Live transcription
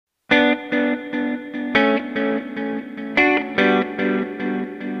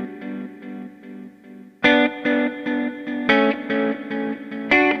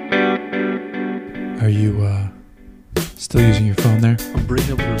Still using your phone there? I'm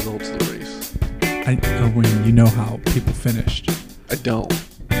bringing up the results of the race. When you know how people finished. I don't.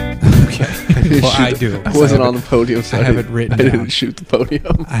 Okay. Well, I do. I wasn't on the podium, so I have it written I down. didn't shoot the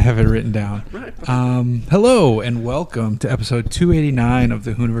podium. I have it written down. Right. Hello and welcome to episode 289 of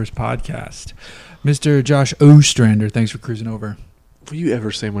the Hooniverse podcast. Mr. Josh Ostrander, thanks for cruising over. Will you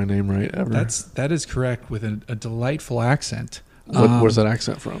ever say my name right, ever? That is correct with a delightful accent. Where's that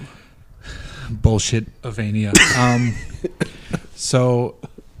accent from? Bullshit Avania. So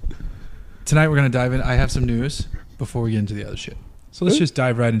tonight we're going to dive in. I have some news before we get into the other shit. So let's just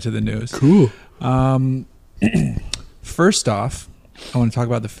dive right into the news. Cool. First off, I want to talk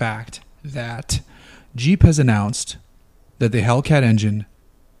about the fact that Jeep has announced that the Hellcat engine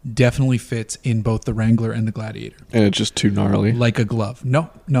definitely fits in both the Wrangler and the Gladiator. And it's just too gnarly. Like a glove.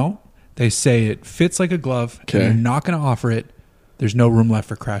 No. They say it fits like a glove. Okay. And they're not going to offer it. There's no room left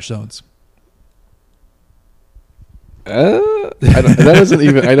for crash zones. That doesn't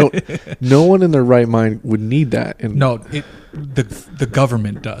even. No one in their right mind would need that. And No, the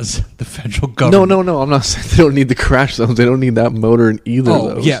government does. The federal government. No. I'm not saying they don't need the crash zones. They don't need that motor in either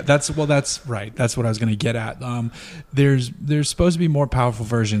of those. Yeah, that's right. That's what I was going to get at. There's supposed to be more powerful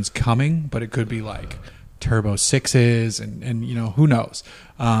versions coming, but it could be like turbo 6s and who knows.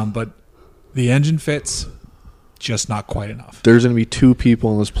 But the engine fits, just not quite enough. There's going to be two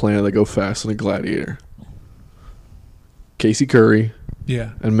people on this planet that go fast in a Gladiator. Casey Curry,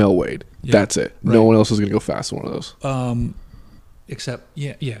 Yeah. and Mel Wade. Yeah, That's it. right. No one else is going to go fast in one of those. Except,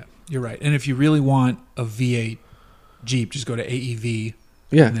 yeah, you're right. And if you really want a V8 Jeep, just go to AEV.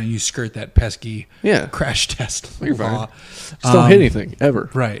 Yeah. And then you skirt that pesky Yeah. crash test You're law. fine. Just don't hit anything, ever.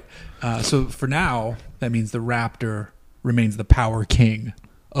 Right. So for now, that means the Raptor remains the power king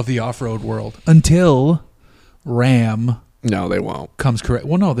of the off-road world until Ram No, they won't. comes correct.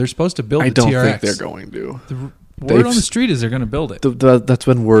 Well, no, they're supposed to build I the don't TRX. think they're going to. The word They've- on the street is they're going to build it. That's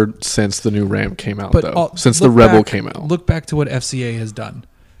been word since the new Ram came out, though. Since the look Rebel back- came out. Look back to what FCA has done.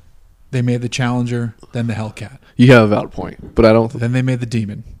 They made the Challenger, then the Hellcat. You have a valid point, but I don't Then they made the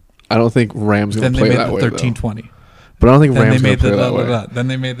Demon. think Ram's going Then to they play made that the way, 1320. though. But I don't think Then they Ram's going made to the play that way. Then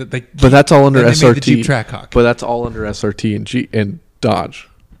they made the. But that's all under then they made the SRT. Jeep Trackhawk. But that's all under SRT and Dodge.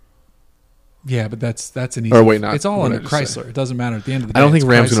 Yeah, but that's an easy. Or wait, not. It's all what under did I just say? Chrysler. It doesn't matter at the end of the day. I don't think it's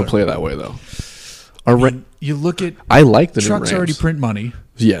Ram's going Chrysler. to play that way, though. I mean, you look at I like the new trucks Rams. already print money.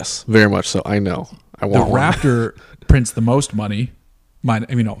 Yes, very much so. I know. I The want one. Raptor prints the most money.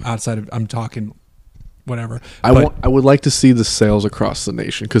 Outside of I'm talking whatever. I would like to see the sales across the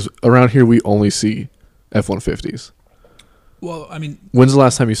nation because around here we only see F-150s. Well, I mean, When's the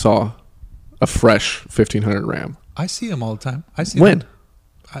last time you saw a fresh 1500 Ram? I see them all the time. I see When? them.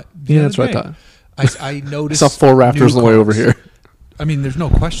 Yeah, that's what I thought. I I noticed. saw four Raptors new on the way over cars. here. I mean, there's no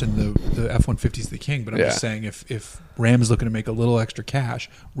question the F-150 is the king, but I'm Yeah. just saying if Ram is looking to make a little extra cash,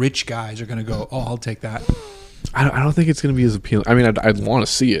 rich guys are going to go, oh, I'll take that. I don't think it's going to be as appealing. I mean, I'd want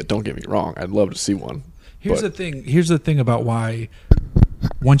to see it. Don't get me wrong. I'd love to see one. Here's But- the thing about why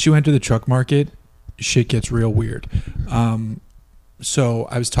once you enter the truck market, shit gets real weird. So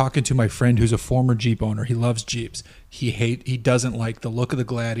I was talking to my friend who's a former Jeep owner. He loves Jeeps. He doesn't like the look of the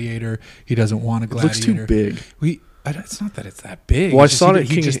Gladiator. He doesn't want a It looks Gladiator. too big. It's not that it's that big. Well, I It's just saw it at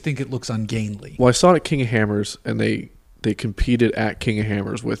he King just of- think it looks ungainly. Well, I saw it at King of Hammers, and they competed at King of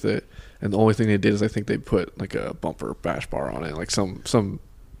Hammers with it. And the only thing they did is I think they put like a bumper bash bar on it, like some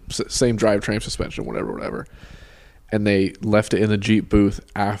same drivetrain suspension, whatever. And they left it in the Jeep booth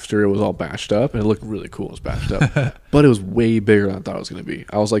after it was all bashed up, and it looked really cool. It was bashed up, but it was way bigger than I thought it was going to be.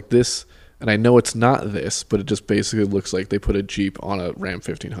 I was like, this, and I know it's not this, but it just basically looks like they put a Jeep on a Ram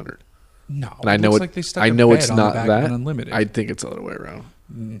 1500. No, And I know looks it. like they stuck I a know bed it's on the not back of an that. Unlimited. I think it's the other way around.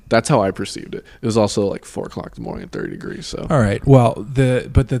 That's how I perceived it. It was also like 4:00 in the morning and 30 degrees. So All right. Well, the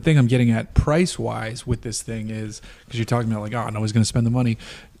thing I'm getting at price wise with this thing is because you're talking about like, oh, no one's going to spend the money.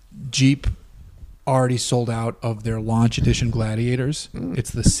 Jeep already sold out of their launch edition Gladiators.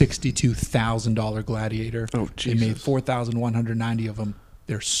 It's the $62,000 Gladiator. Oh, They made Jesus. 4,190 of them.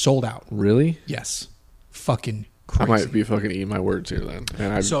 They're sold out. really, Yes. Fucking I crazy. might be fucking eating my words here then,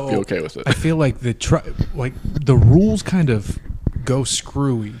 and I'd So, be okay with it. I feel like the rules kind of go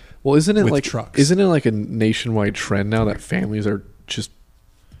screwy. Well, isn't it with like trucks. Isn't it like a nationwide trend now that families are just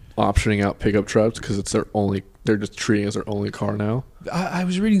optioning out pickup trucks because it's they're just treating it as their only car now? I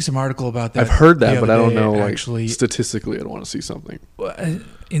was reading some article about that. I've heard that, the but other I don't day, know. Like actually, statistically, I'd want to see something.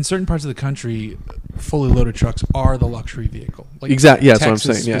 in certain parts of the country, fully loaded trucks are the luxury vehicle. Like Exactly. Yeah, that's Texas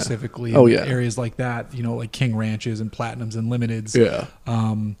what I'm saying. Yeah. specifically. Oh, in yeah. areas like that. Like King Ranches and Platinums and Limiteds. Yeah.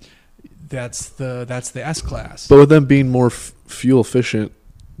 That's the S class. But with them being more fuel efficient,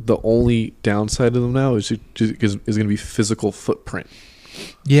 the only downside of them now is going to be physical footprint.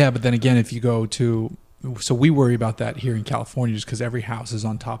 Yeah, but then again, if you go to, so we worry about that here in California just because every house is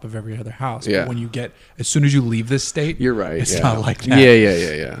on top of every other house. Yeah. But when you get, as soon as you leave this state, You're right. it's yeah. not like that.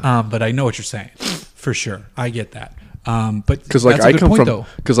 Yeah. But I know what you're saying, for sure. I get that. But Because like that's a I good come point, from, though.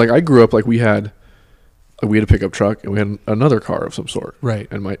 because like I grew up like we had a pickup truck and we had another car of some sort. Right.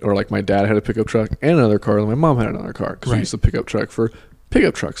 And my dad had a pickup truck and another car, and my mom had another car because we Right. used the pickup truck for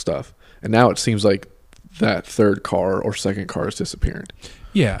pickup truck stuff. And now it seems like that third car or second car is disappearing.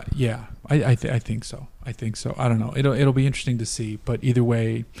 Yeah. I think so. I don't know. It'll be interesting to see. But either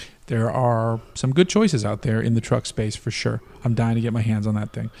way, there are some good choices out there in the truck space for sure. I'm dying to get my hands on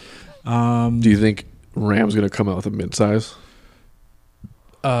that thing. Do you think Ram's going to come out with a midsize?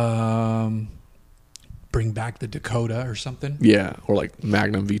 Bring back the Dakota or something. Yeah, or like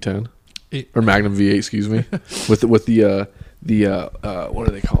Magnum V10 It- or Magnum V8, excuse me, with the what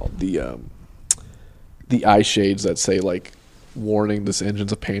are they called? The eye shades that say like, warning, this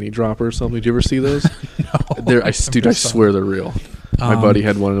engine's a panty dropper or something. Did you ever see those? No, I swear they're real. My buddy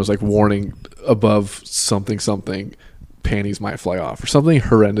had one and it was like, warning, above something, panties might fly off or something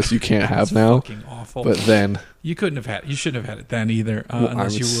horrendous you can't have That's now. fucking awful. But then You shouldn't have had it then either, Well,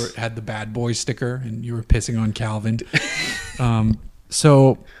 unless you had the bad boy sticker and you were pissing on Calvin.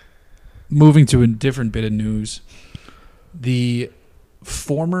 So, moving to a different bit of news, the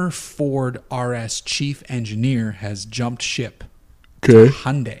former Ford RS chief engineer has jumped ship to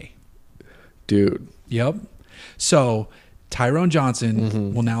Hyundai. dude, Yep. So Tyrone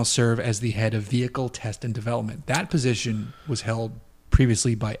Johnson will now serve as the head of vehicle test and development. That position was held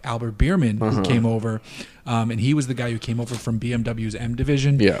previously by Albert Bierman, who came over, and he was the guy who came over from BMW's M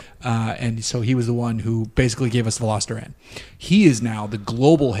division. Yeah. And so he was the one who basically gave us the Veloster N. He is now the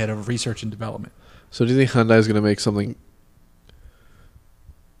global head of research and development. so do you think Hyundai is going to make something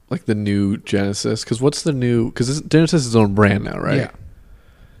like the new Genesis? Because what's the new? Because Genesis is its own brand now, right? Yeah.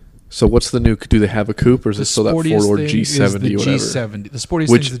 So what's the new? Do they have a coupe, or is it still that sportiest four-door thing is G70 the or whatever? G70. The sportiest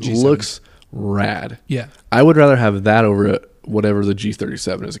Which thing is the G70. looks rad. Yeah. I would rather have that over whatever the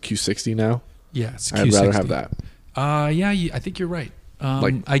G37 is, a Q60 now. Yeah. It's I'd rather have that. Yeah, I think you're right.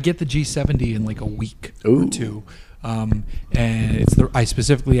 Like- I get the G70 in like a week Ooh. or two. And I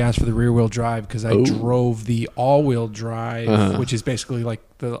specifically asked for the rear wheel drive because I drove the all wheel drive, which is basically like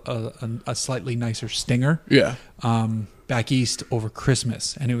a slightly nicer Stinger. Yeah. Back east over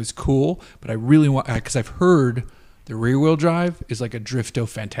Christmas, and it was cool. But I really want, because I've heard the rear wheel drive is like a Drifto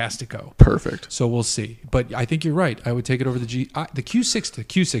Fantastico. Perfect. So we'll see. But I think you're right. I would take it over the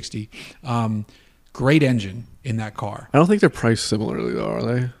Q60. Great engine in that car. I don't think they're priced similarly, though, are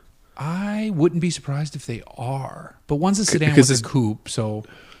they? I wouldn't be surprised if they are. But one's a sedan because with a it's- coupe, so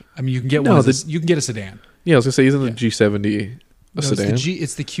I mean you can get No, one. You can get a sedan. Yeah, I was gonna say, isn't the Yeah. G70 a sedan?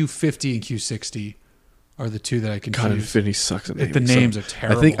 It's the Q50 and Q60 are the two that I God, confuse. Infinity sucks at naming. The names So are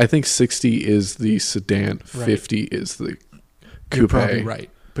terrible. I think 60 is the sedan, Right. 50 is the coupe. You're probably right,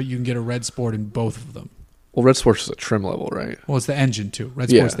 but you can get a Red Sport in both of them. Well, Red Sport's just a trim level, right? Well, it's the engine too.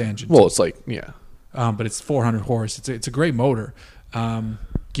 Red Yeah. Sport's the engine. Well, too. it's like, yeah. But it's 400 horse. It's a great motor.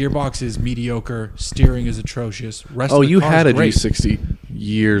 Gearbox is mediocre. Steering is atrocious. Rest Oh, of the you car's had a great. G60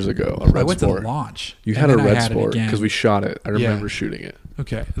 years ago, a Red I went to Sport. the launch. You and had a then I Red had it Sport again. because we shot it. I remember Yeah. shooting it.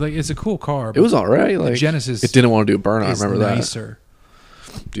 Okay, like it's a cool car. It was all right. Like Genesis it didn't want to do a burnout. I is remember nicer.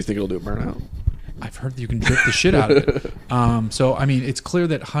 that. Do you think it'll do a burnout? I've heard that you can drip the shit out of it. So I mean, it's clear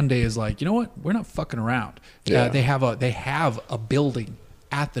that Hyundai is like, you know what? We're not fucking around. Yeah. They have a building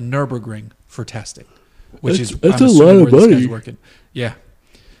at the Nürburgring for testing, which That's- is that's I'm a assuming lot of where this money. guy's working. Yeah.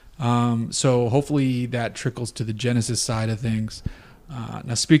 So hopefully that trickles to the Genesis side of things.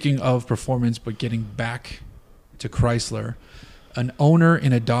 Now, speaking of performance, but getting back to Chrysler, an owner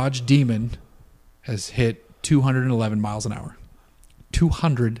in a Dodge Demon has hit 211 miles an hour.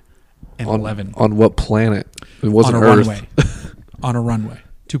 211 On what planet? It on wasn't a Earth. runway. On a runway.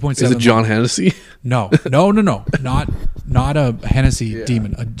 2.7. Is it John Hennessy? No. Not a Hennessy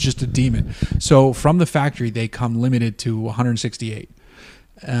Demon, just a Demon. So from the factory, they come limited to 168.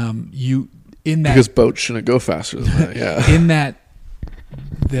 Because boats shouldn't go faster than that. Yeah. In that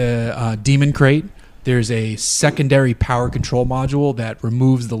the Demon crate, there's a secondary power control module that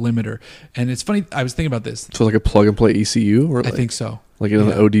removes the limiter. And it's funny, I was thinking about this. So like a plug and play ECU, or I like, think so. like in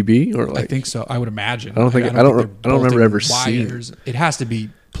Yeah. the ODB, or like I think so. I would imagine. I don't think- I don't they're remember bolting ever seeing it. wires. It has to be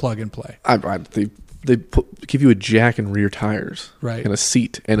plug and play. they give you a jack and rear tires, Right. and a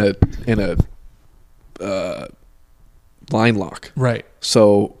seat and a line lock. Right.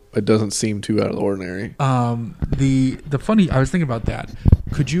 So it doesn't seem too out of the ordinary. The funny, I was thinking about that.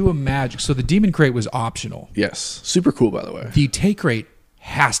 Could you imagine? So the Demon crate was optional. Yes, super cool by the way. The take rate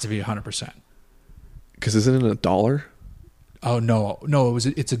has to be 100%. Because isn't it $1? Oh no, it's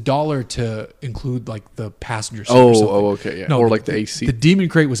 $1 to include like the passenger seat. Or something. Okay, yeah. No, or like the AC. The Demon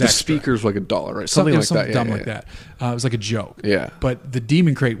Crate was the extra. speakers were like $1, right? Something like that. Dumb like that. It was like a joke. Yeah. But the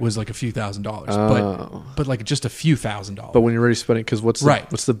Demon Crate was like a few $1,000s. But like just a few $1,000s. But when you're already spending, because what's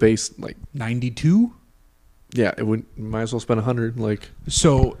the base like? 92. Yeah, might as well spend 100. Like,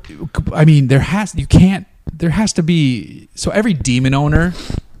 so, I mean, there has to be. So every demon owner.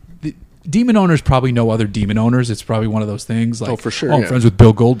 Demon owners probably know other demon owners. It's probably one of those things. Like, for sure. I'm friends with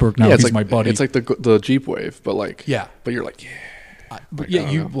Bill Goldberg now. He's like, my buddy. It's like the Jeep Wave, but like, yeah. But you're like,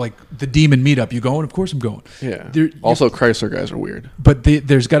 you like the demon meetup. You going? Of course I'm going. Yeah. Also, Chrysler guys are weird. But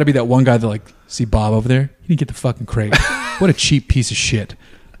there's got to be that one guy that like, see Bob over there? He didn't get the fucking crate. What a cheap piece of shit.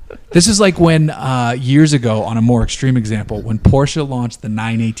 This is like when years ago, on a more extreme example, when Porsche launched the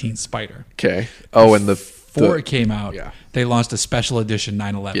 918 Spider. Okay. Oh, and before it came out, yeah. They launched a special edition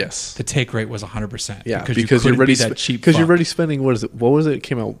 911. Yes. The take rate was 100%. Yeah, because you're already because you're already spending what was it? It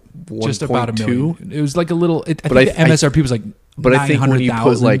came out 1.2? Just about $1 million. It was like a little. I think the MSRP was like. But I think when you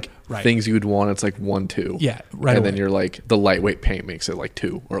put like right. things you would want, it's like 1.2. Yeah, right. And then you're like the lightweight paint makes it like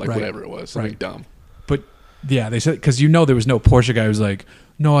 2 or like right. whatever it was. Something dumb. But yeah, they said because there was no Porsche guy who was like,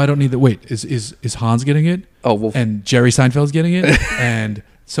 no, I don't need that. Wait, is Hans getting it? Oh well, and Jerry Seinfeld's getting it, and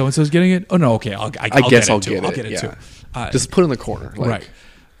so and so's getting it. Oh no, okay, I guess I'll get it too. Just put it in the corner, like.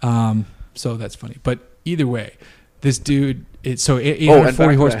 Right? So that's funny. But either way, this dude.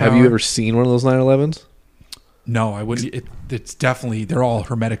 840 horsepower. Have you ever seen one of those 911s? No, I wouldn't. It's definitely they're all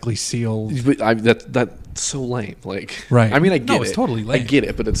hermetically sealed. That's so lame. Like, right? I mean, I get it. It's totally lame. I get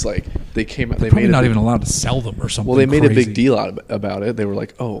it, but it's like they came out. They're probably not even allowed to sell them or something. Well, they made crazy. a big deal about it. They were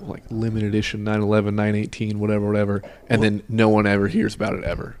like, "Oh, like limited edition 911, 918, whatever," and then no one ever hears about it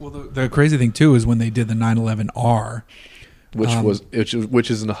ever. Well, the crazy thing too is when they did the 911R,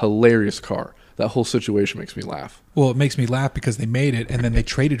 which is a hilarious car. That whole situation makes me laugh. Well, it makes me laugh because they made it and then they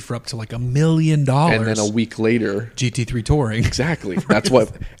traded for up to like $1 million. And then a week later, GT3 Touring. Exactly. Right. That's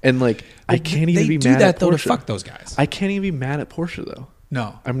what. And like, I can't even be mad at Porsche. They do that though to fuck those guys. I can't even be mad at Porsche though.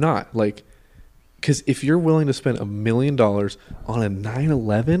 No, I'm not. Like, because if you're willing to spend $1 million on a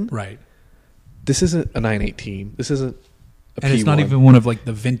 911, right? This isn't a 918. This isn't. And it's not even one of like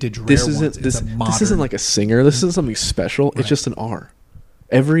the vintage rare ones. This isn't like a Singer. This isn't something special. Right. It's just an R.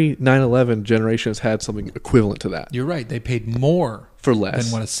 Every 911 generation has had something equivalent to that. You're right. They paid more for less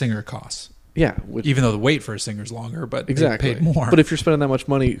than what a Singer costs. Yeah. Even though the wait for a Singer's longer, but exactly. They paid more. But if you're spending that much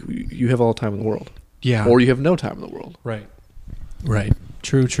money, you have all the time in the world. Yeah. Or you have no time in the world. Right. Right.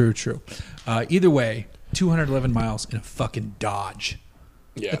 True. Either way, 211 miles in a fucking Dodge.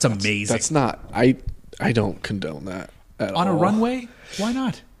 Yeah. That's amazing. That's not... I don't condone that at all. On a runway? Why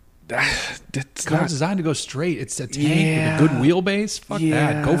not? It's car's designed to go straight. It's a tank with a good wheelbase. Fuck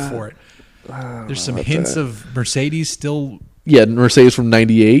that. Go for it. There's some hints of Mercedes still. Yeah, Mercedes from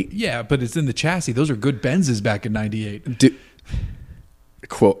 98. Yeah, but it's in the chassis. Those are good Benzes back in 98.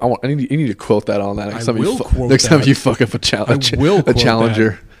 Quote. You need to quote that on that next time you fuck up a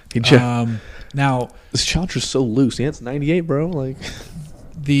Challenger. Now this Challenger's so loose. Yeah, it's 98, bro. Like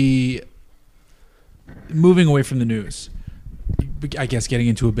moving away from the news. I guess getting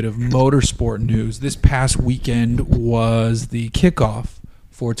into a bit of motorsport news. This past weekend was the kickoff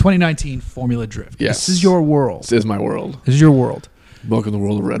for 2019 Formula Drift. Yes. This is your world. This is my world. This is your world. Welcome to the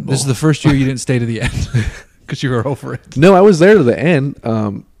world of Red Bull. This is the first year you didn't stay to the end because you were over it. No, I was there to the end.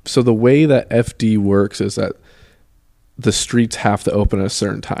 So the way that FD works is that the streets have to open at a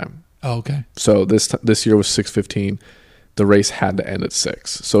certain time. Oh, okay. So this year was 6:15. The race had to end at 6.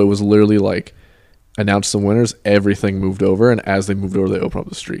 So it was literally like announced the winners, everything moved over, and as they moved over, they opened up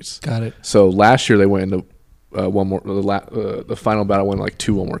the streets. Got it. So last year they went into one more. The final battle went like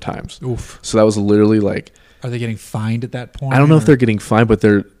 2 more times. Oof. So that was literally like. Are they getting fined at that point? I don't know if they're getting fined, but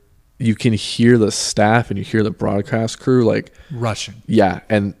you can hear the staff and you hear the broadcast crew like rushing. Yeah,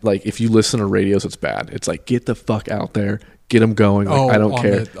 and like if you listen to radios, it's bad. It's like get the fuck out there, get them going. Like, I don't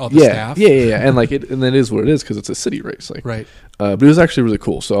care. The staff? Yeah, and like and that is what it is because it's a city race. Like right. But it was actually really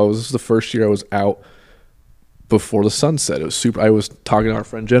cool. So this was the first year I was out before the sunset. It was super. I was talking to our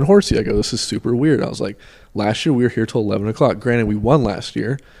friend Jen Horsey. I go, this is super weird. I was like, last year we were here till 11 o'clock. Granted, we won last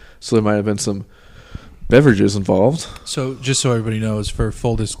year, so there might have been some beverages involved. So just so everybody knows, for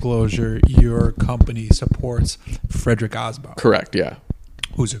full disclosure, your company supports Frederick Osbaugh. Correct, yeah.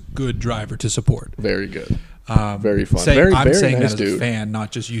 Who's a good driver to support. Very good. Very fun. I'm saying nice that dude. as a fan,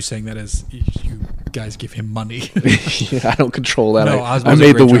 not just you saying that as you guys give him money. Yeah, I don't control that. No, I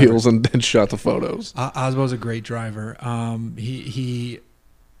made the wheels and shot the photos. Osbaugh's a great driver. He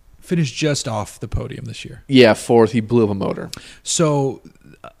finished just off the podium this year. Yeah, fourth. He blew up a motor. So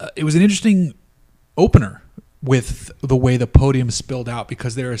it was an interesting opener with the way the podium spilled out,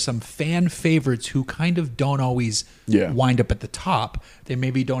 because there are some fan favorites who kind of don't always wind up at the top. They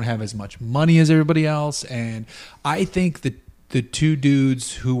maybe don't have as much money as everybody else. And I think that the two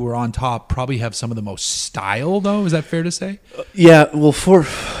dudes who were on top probably have some of the most style, though. Is that fair to say? Yeah, well,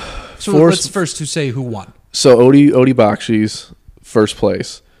 let's first to say who won. So Odi Bakshi's first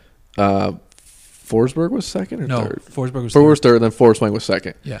place. Forsberg was second or third? Forsberg was third, then Forsberg was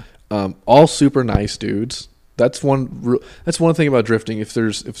second. Yeah. All super nice dudes. That's one thing about drifting. If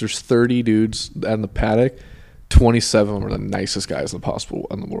there's 30 dudes in the paddock, 27 of them are the nicest guys possible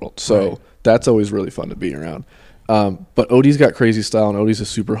in the world. So that's always really fun to be around. But Odie's got crazy style, and Odie's a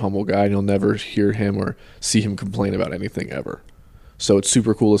super humble guy, and you'll never hear him or see him complain about anything ever. So it's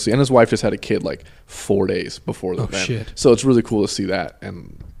super cool to see. And his wife just had a kid like 4 days before the event. Shit. So it's really cool to see that.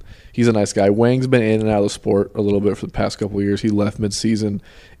 And he's a nice guy. Wang's been in and out of the sport a little bit for the past couple of years. He left mid-season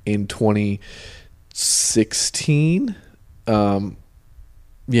in 2016.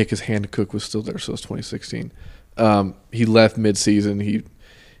 Because Hancock was still there, so it's 2016. He left mid-season.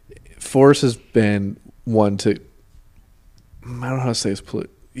 Forrest has been one to, I don't know how to say this.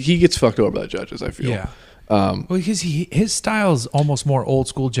 He gets fucked over by the judges, I feel. Yeah. Well, because his style is almost more old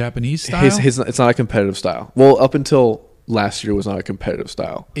school Japanese style. It's not a competitive style. Well, up until last year, it was not a competitive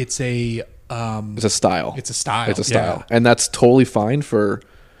style. It's a style. It's a style. It's a style, and that's totally fine for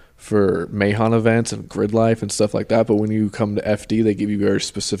Mahon events and grid life and stuff like that. But when you come to FD, they give you very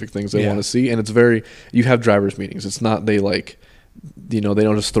specific things they want to see, and it's you have drivers meetings. It's not they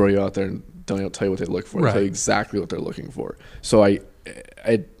don't just throw you out there and don't tell you what they look for. They tell you exactly what they're looking for. So I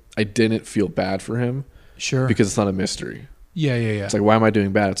didn't feel bad for him. Sure. Because it's not a mystery. Yeah. It's like, why am I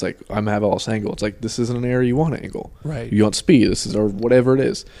doing bad? It's like, I'm have all this angle. It's like, this isn't an area you want to angle. Right. You want speed. Or whatever it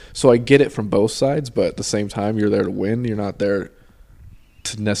is. So I get it from both sides, but at the same time, you're there to win. You're not there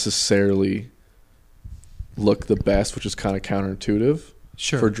to necessarily look the best, which is kind of counterintuitive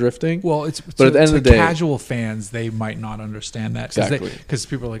for drifting. Well, at the end of the day, casual fans, they might not understand that. Because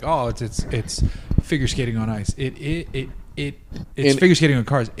people are like, oh, it's figure skating on ice. It's figure skating on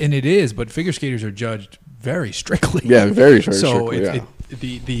cars, and it is, but figure skaters are judged very strictly. Yeah, very strictly. So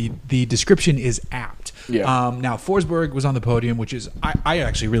the description is apt. Yeah. Now Forsberg was on the podium, which is I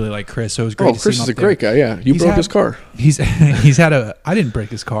actually really like Chris. So it was great. Chris is a great guy. Yeah, you broke his car. I didn't break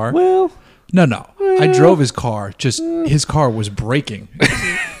his car. Well, no. I drove his car. Just his car was breaking.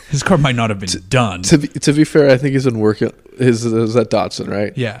 His car might not have been done. To be fair, I think he's been working. Is that Datsun,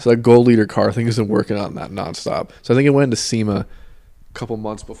 right? Yeah. So that gold leader car, I think he's been working on that nonstop. So I think it went into SEMA a couple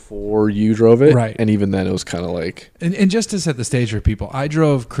months before you drove it. Right. And even then, it was kind of like. And just to set the stage for people, I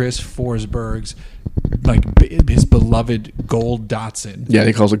drove Chris Forsberg's, his beloved gold Datsun. Yeah,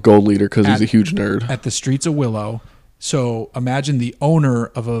 he calls it gold leader because he's a huge nerd. At the Streets of Willow. So imagine the owner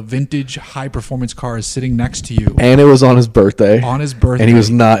of a vintage high-performance car is sitting next to you. And it was on his birthday. On his birthday. And he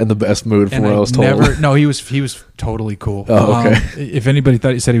was not in the best mood from what I was told. No, he was totally cool. Oh, okay. If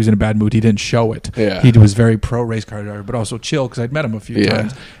anybody said he was in a bad mood, he didn't show it. Yeah. He was very pro race car driver, but also chill because I'd met him a few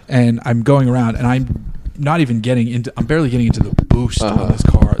times. And I'm going around, and I'm barely getting into the boost on this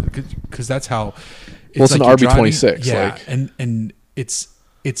car because that's how. It's an RB26. Yeah, and it's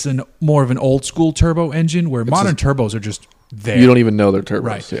more of an old school turbo engine where modern turbos are just there. You don't even know they're turbos.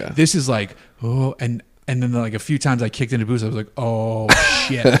 Right. Yeah. This is like, and then like a few times I kicked into boost, I was like, oh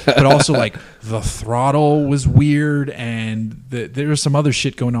shit. But also like the throttle was weird, and there was some other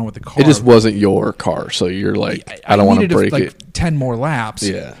shit going on with the car. It just wasn't your car, so you're like, I don't want to break it. 10 more laps.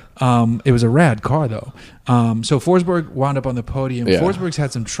 Yeah. It was a rad car though. So Forsberg wound up on the podium. Yeah. Forsberg's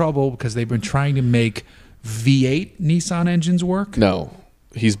had some trouble because they've been trying to make V8 Nissan engines work. No.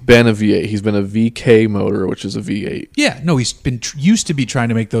 He's been a V8. He's been a VK motor, which is a V8. Yeah, no, he's been used to be trying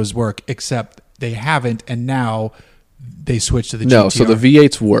to make those work, except they haven't, and now they switched to the GTR. No, so the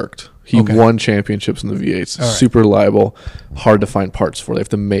V8s worked. He won championships in the V8s. Right. Super reliable, hard to find parts for. They have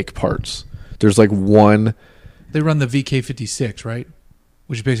to make parts. There's like one. They run the VK56, right?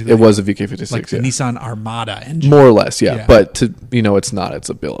 Which is basically was a VK56, like the Nissan Armada engine, more or less, yeah. But it's not. It's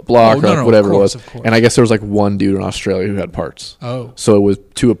a billet block or whatever it was. And I guess there was like one dude in Australia who had parts. Oh, so it was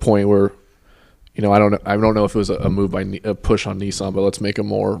to a point where, I don't know if it was a move by a push on Nissan, but let's make a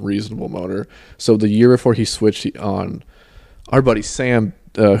more reasonable motor. So the year before he switched on, our buddy Sam,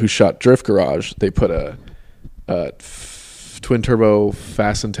 who shot Drift Garage, they put a twin turbo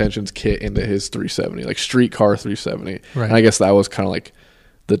Fast Intentions kit into his 370, like street car 370. Right. And I guess that was kind of like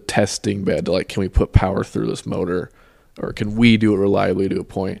the testing bed to like, can we put power through this motor, or can we do it reliably to a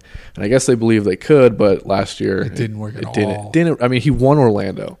point? And I guess they believe they could, but last year it didn't work at all. Didn't. I mean, he won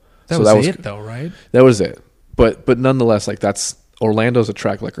Orlando, That So was it, though, right? that was it. But nonetheless, like that's Orlando's a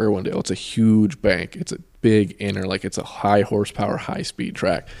track like Irwindale. It's a huge bank. It's a big inner, like it's a high horsepower, high speed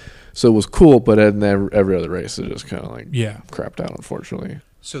track. So it was cool, but then every other race it just kind of like crapped out, unfortunately.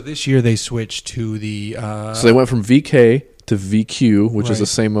 So this year they switched to the. So they went from VK to VQ, which is the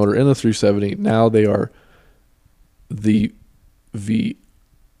same motor in the 370. Now they are the V.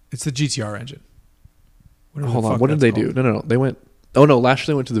 It's the GTR engine. Hold on, what did they do? No. They went. Oh no, last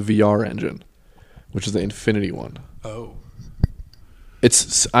year they went to the VR engine, which is the Infinity one. Oh.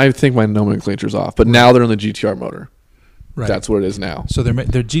 I think my nomenclature's off, but now they're on the GTR motor. Right. That's what it is now. So they're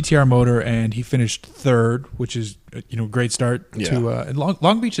GTR motor, and he finished third, which is great start. Yeah. To and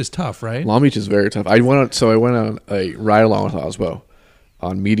Long Beach is tough, right? Long Beach is very tough. I went on a ride along with Osbo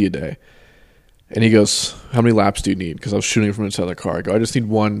on media day, and he goes, "How many laps do you need?" Because I was shooting from inside the car. I go, "I just need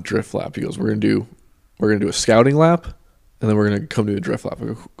one drift lap." He goes, "We're gonna do a scouting lap, and then we're gonna come to a drift lap."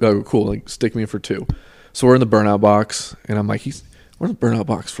 I go, "Cool, like stick me in for 2." So we're in the burnout box, and I'm like, we're in the burnout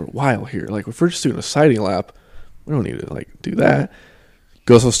box for a while here. Like if we're just doing a sighting lap, we don't need to like do that.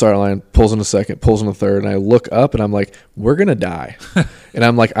 Goes to the start line, pulls in a second, pulls in a third, and I look up and I'm like, we're gonna die. And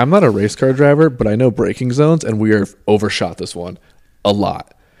I'm like, I'm not a race car driver, but I know braking zones, and we are overshot this one a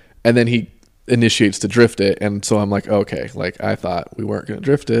lot. And then he initiates to drift it, and so I'm like, okay, like I thought we weren't gonna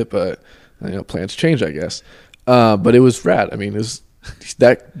drift it, but plans change, I guess. But it was rad. I mean, it was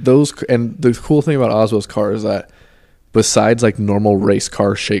and the cool thing about Oswald's car is that besides like normal race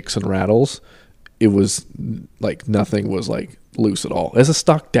car shakes and rattles, it was like nothing was like loose at all. It has a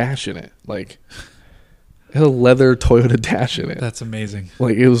stock dash in it. Like it had a leather Toyota dash in it. That's amazing.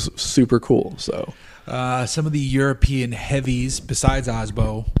 Like it was super cool. So some of the European heavies besides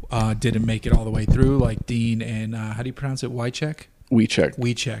Osbo didn't make it all the way through, like Dean and how do you pronounce it? Wycheck?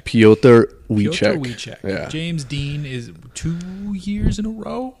 Wycheck. Piotr Wycheck. Yeah. James Dean is 2 years in a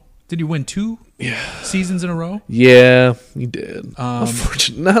row. Did he win 2 seasons in a row? Yeah, he did. Not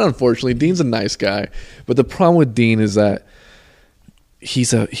unfortunately. Dean's a nice guy, but the problem with Dean is that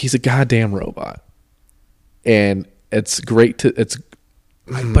he's a goddamn robot, and it's great to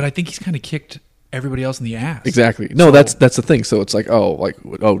But I think he's kind of kicked everybody else in the ass. Exactly. No, that's the thing. So it's like,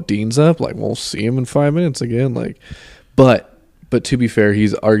 Dean's up. Like we'll see him in 5 minutes again. Like, but to be fair,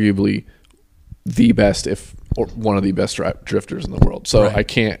 he's arguably the best, or one of the best drifters in the world. So I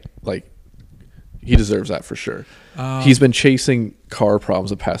can't he deserves that for sure. He's been chasing car problems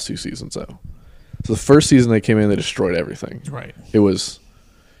the past 2 seasons though. So the first season they came in, they destroyed everything. Right.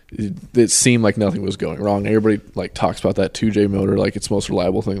 It seemed like nothing was going wrong. Everybody like talks about that 2J motor like it's the most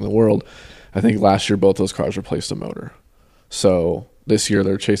reliable thing in the world. I think last year both those cars replaced a motor. So this year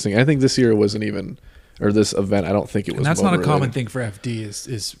they're chasing. I think this year it wasn't even, or this event, I don't think it was. And that's not a common thing for FD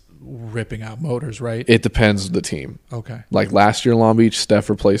is ripping out motors, right? It depends on the team. Okay. Like last year in Long Beach, Steph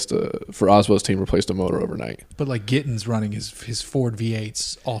for Osbo's team replaced a motor overnight. But like Gitten's running his Ford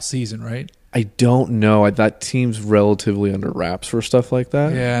V8s all season, right? I don't know. That team's relatively under wraps for stuff like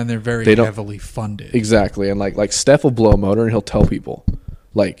that. Yeah, and they're very heavily funded. Exactly. And like Steph will blow a motor and he'll tell people.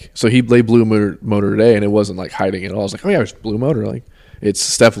 Like, so they blew a motor today and it wasn't like hiding it all. I was like, oh yeah, I just blew a motor. Like,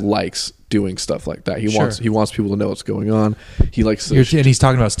 Steph likes doing stuff like that. He wants people to know what's going on. He likes to, and he's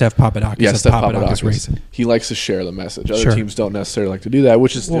talking about Steph Papadakis. Yeah, Steph Papadakis Racing. He likes to share the message. Other teams don't necessarily like to do that,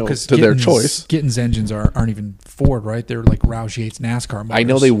 which is to their choice. Gitten's engines aren't even Ford, right? They're like Roush Yates NASCAR motors. I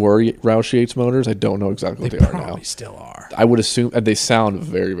know they were Roush Yates motors. I don't know exactly what they are now. They probably still are. I would assume they sound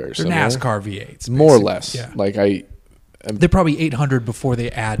very, very similar. They're NASCAR V8s, basically. More or less. Yeah. Like they're probably 800 before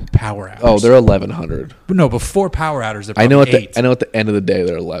they add power hours. Oh, they're 1100. But no, before power hours, they're probably I know at the end of the day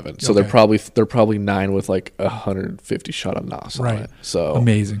they're 11. So they're probably 9 with like 150 shot of NOS on it. So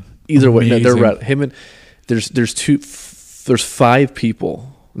amazing. Either way, they're right. Him and there's 5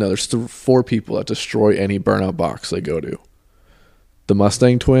 people. No, there's 4 people that destroy any burnout box they go to. The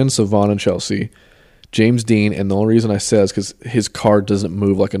Mustang twins, so Vaughn and Chelsea, James Dean, and the only reason I say that is because his car doesn't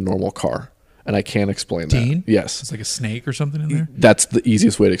move like a normal car. And I can't explain that. Dean? Yes. It's like a snake or something in there? That's the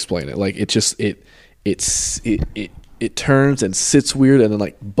easiest way to explain it. Like, it just, it turns and sits weird and then,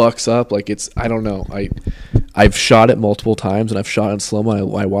 like, bucks up. Like, I don't know. I've shot it multiple times, and I've shot it in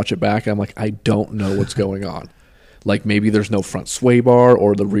slow-mo. I watch it back, and I'm like, I don't know what's going on. Like, maybe there's no front sway bar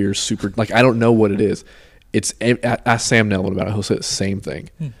or the rear's super, like, I don't know what it is. Ask Sam Nelman about it. He'll say the same thing.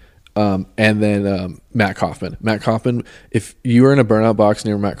 And then Matt Kaufman. Matt Kaufman, if you are in a burnout box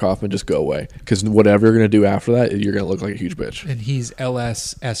near Matt Kaufman, just go away. Because whatever you're going to do after that, you're going to look like a huge bitch. And he's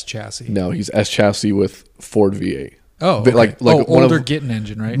LS S chassis. No, he's S chassis with Ford V8. Oh, okay. Like older Gittin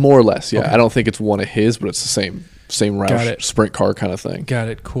engine, right? More or less, yeah. Okay. I don't think it's one of his, but it's the same Roush sprint car kind of thing. Got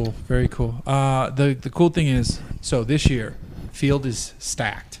it. Cool. Very cool. The cool thing is, so this year, field is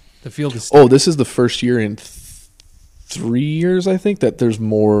stacked. The field is Oh, this is the first year in 3 years, I think, that there's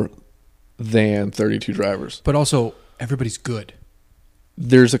more than 32 drivers. but also everybody's good.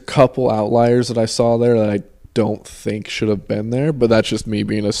 There's a couple outliers that I saw there that I don't think should have been there, but that's just me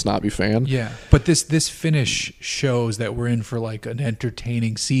being a snobby fan. Yeah, but this finish shows that we're in for like an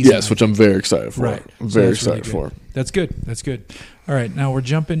entertaining season. Yes, which I'm very excited for. Right. I'm So very that's really excited for. That's good. That's good. All right, now we're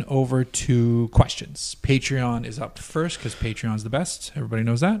jumping over to questions. Patreon is up first because Patreon's the best. Everybody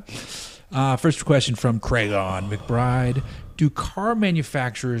knows that. First question from Craigon McBride. Do car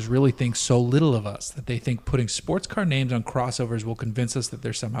manufacturers really think so little of us that they think putting sports car names on crossovers will convince us that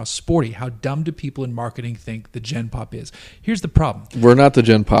they're somehow sporty? How dumb do people in marketing think the Gen Pop is? Here's the problem. We're not the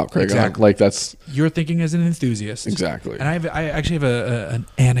Gen Pop, Craig. Exactly. Like that's You're thinking as an enthusiast. exactly. And I actually have an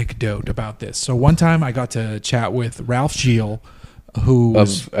anecdote about this. So one time I got to chat with Ralph Gilles, who Of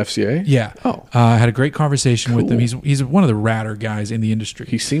was, FCA? yeah, Oh. had a great conversation with him. Cool. He's one of the radder guys in the industry.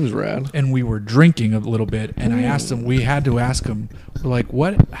 He seems rad. And we were drinking a little bit, and I asked him. We had to ask him, we're like,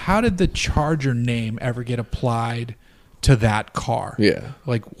 what? How did the Charger name ever get applied to that car? Yeah.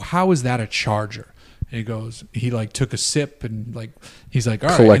 Like, how is that a Charger? And he goes, he like took a sip and like he's like,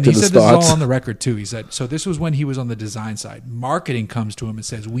 all right. Collected And he his said this is thoughts. all on the record too. He said, so this was when he was on the design side. Marketing comes to him and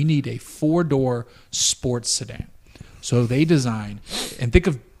says, we need a 4-door sports sedan. So they design, and think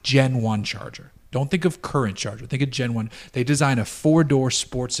of Gen 1 Charger. Don't think of current Charger. Think of Gen 1. They design a 4-door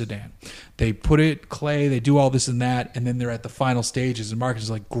sports sedan. They put it clay, they do all this and that, and then they're at the final stages, and marketing's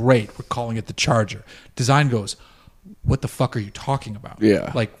like, great, we're calling it the Charger. Design goes, what the fuck are you talking about?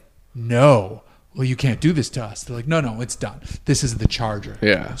 Yeah. Like, no. Well, you can't do this to us. They're like, no, it's done. This is the Charger.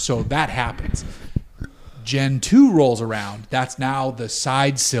 Yeah. So that happens. Gen 2 rolls around. That's now the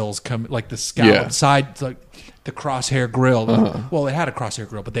side sills come, like the scallop Yeah. side, like the crosshair grill. Well, it had a crosshair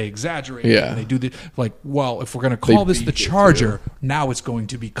grill, but they exaggerate it. Yeah. And they do the, like, well, if we're going to call this the beef it, Charger, now it's going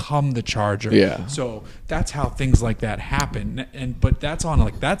to become the Charger. Yeah. So that's how things like that happen. But that's on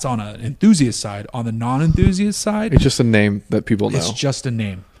an enthusiast side. On the non-enthusiast side, It's just a name that people know. it's just a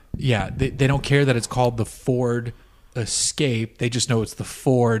name. Yeah, they don't care that it's called the Ford Escape. They just know it's the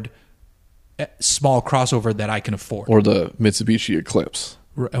Ford small crossover that I can afford. Or the Mitsubishi Eclipse.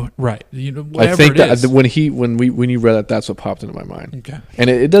 Right. You know, I whatever think it is. that when you read that, that's what popped into my mind. Okay. And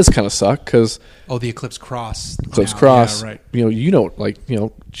it does kind of suck because Oh, the Eclipse Cross. Eclipse now. Cross, Yeah, right.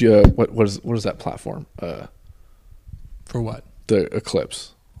 what is that platform? For what? The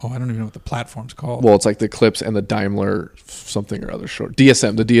Eclipse. Oh, I don't even know what the platform's called. Well, it's like the Eclipse and the Daimler something or other short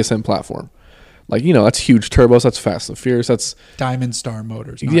DSM, the DSM platform. Like, that's huge turbos. That's Fast and Furious. That's Diamond Star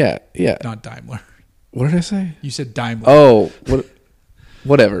Motors. Not, yeah. Not Daimler. What did I say? You said Daimler. Oh,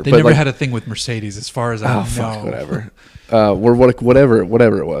 whatever. They But never like, had a thing with Mercedes, as far as I know. fuck, whatever.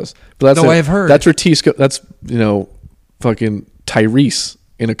 Whatever it was. But that's No, I have heard. That's Ratisco. That's fucking Tyrese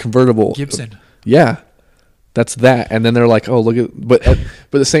in a convertible. Gibson. Yeah, that's that. And then they're like, oh, look at. But at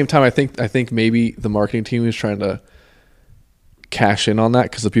the same time, I think maybe the marketing team is trying to cash in on that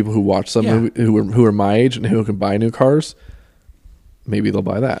because the people who watch them who are my age and who can buy new cars. Maybe they'll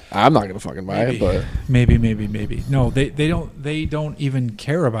buy that. I'm not gonna fucking buy it, but maybe. No, they don't even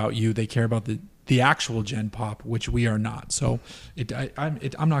care about you. They care about the actual Gen Pop, which we are not. So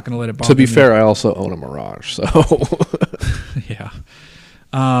I'm not gonna let it bother to be me. fair, I also own a Mirage, so Yeah.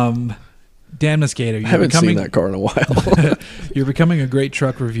 Dan Moscato, I haven't seen that car in a while. You're becoming a great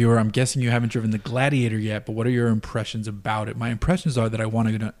truck reviewer. I'm guessing you haven't driven the Gladiator yet, but what are your impressions about it? My impressions are that I want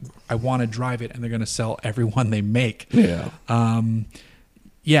to drive it, and they're going to sell every one they make. Yeah. I'm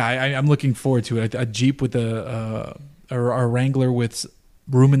looking forward to it. A Jeep with a Wrangler with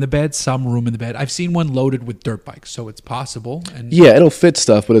room in the bed, some room in the bed. I've seen one loaded with dirt bikes, so it's possible. And Yeah, it'll fit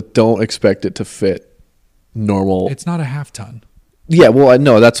stuff, but don't expect it to fit normal. it's not a half ton. Yeah, well, I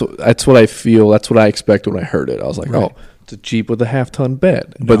know that's what I feel. That's what I expect when I heard it. I was like, Right. oh, it's a Jeep with a half-ton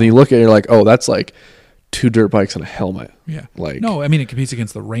bed. No. But then you look at it, you're like, oh, that's like 2 dirt bikes and a helmet. Yeah. Like, No, I mean, it competes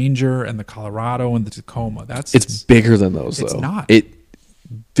against the Ranger and the Colorado and the Tacoma. it's bigger than those, though. It's not.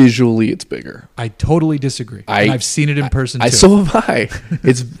 Visually, it's bigger. I totally disagree. And I've seen it in person too. So have I.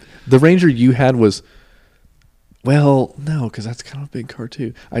 It's the Ranger you had was. Well, no, because that's kind of a big car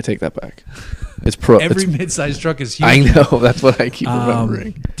too. I take that back. It's pro. Every it's, mid-sized truck is huge. I know. That's what I keep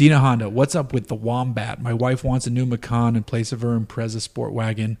remembering. Dina Honda, what's up with the Wombat? My wife wants a new Macan in place of her Impreza sport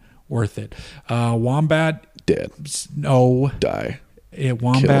wagon. Worth it. Wombat, Dead. no. Die.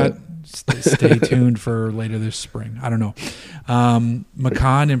 Wombat, stay tuned for later this spring. I don't know.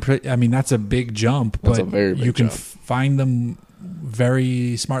 Macan, I mean, that's a big jump, That's but a very big you can jump. find them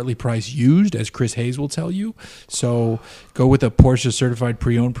very smartly priced used, as Chris Hayes will tell you. So go with a Porsche certified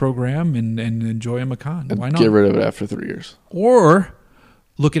pre-owned program and enjoy a Macan. And Why not? get rid of it after 3 years. Or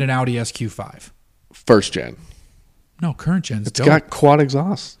Look at an Audi SQ5. First gen. No, current gen's It's dope. got quad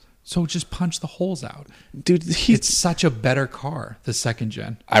exhaust. So just punch the holes out. Dude, It's such a better car, the second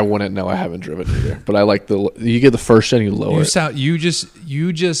gen. I wouldn't know. I haven't driven either. But I like you get the first gen, you lower it. You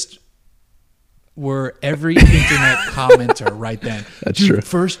just were every internet commenter right then. That's Dude, true.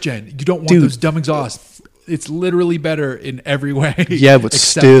 First gen. You don't want Dude. those dumb exhausts. It's literally better in every way. Yeah, but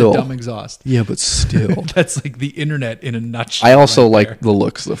except still. the dumb exhaust. Yeah, but still. That's like the internet in a nutshell. I also right like there. the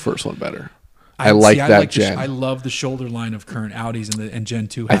looks of the first one better. I See, like that gen. I love the shoulder line of current Audis and Gen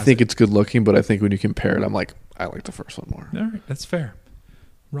 2. I think it's good looking, but I think when you compare it, I'm like, I like the first one more. All right, that's fair.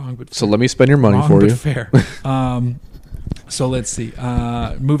 Wrong, but So let me spend your money wrong, for but you. fair. So let's see.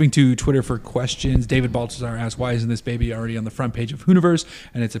 Moving to Twitter for questions. David Baltazar asks, "Why isn't this baby already on the front page of Hooniverse?"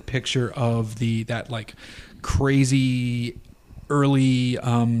 And it's a picture of that like crazy early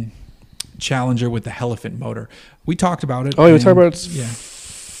Challenger with the Elephant motor. We talked about it. Oh, you were talking about yeah,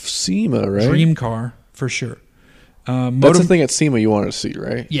 SEMA, right? dream car for sure. That's the thing at SEMA you wanted to see,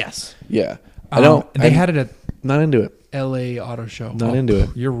 right? Yes, Yeah. I don't. and they had it at Not into it. LA Auto Show. Not into it.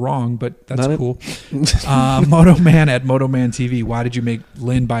 You're wrong, but that's Not cool. Moto Man at Motoman TV. Why did you make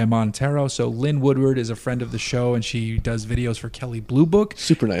Lynn buy a Montero? So Lynn Woodward is a friend of the show, and she does videos for Kelly Blue Book.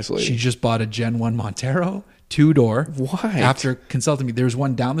 Super nice lady. She just bought a Gen 1 Montero, 2-door. Why? After consulting me. There's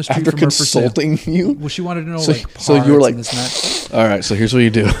one down the street After from her for sale. consulting you? Well, she wanted to know So- like parts so you were like, and this and that. All right, so here's what you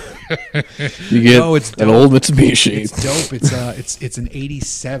do. You get No, it's an dope. old Mitsubishi. It's dope. It's an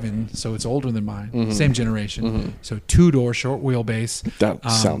 '87, so it's older than mine. Mm-hmm. Same generation. So 2-door, short wheelbase. That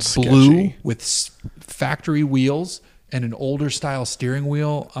sounds blue sketchy. with factory wheels and an older style steering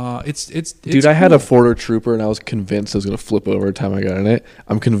wheel. Dude, I had a Ford Trooper, and I was convinced it was going to flip over every time I got in it.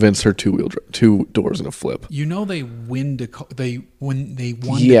 I'm convinced her two doors going to flip. You know they won the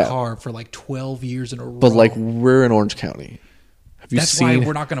Yeah. car for like 12 years in a row. But like, we're in Orange County. Have you That's seen? why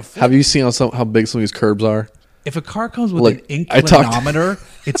we're not going to flip. Have you seen how big some of these curbs are? If a car comes with Look, an I talked- inclinometer,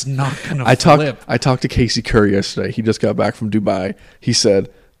 it's not going to I flip. talked to Casey Curry yesterday. He just got back from Dubai. He said,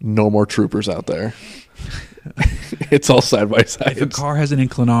 "No more troopers out there. It's all side by side." If a car has an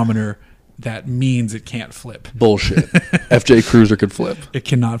inclinometer, that means it can't flip. Bullshit. FJ Cruiser could flip. It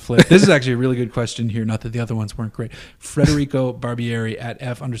cannot flip. This is actually a really good question here. Not that the other ones weren't great. Federico Barbieri at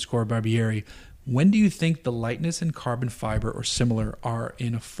F_Barbieri. When do you think the lightness and carbon fiber or similar are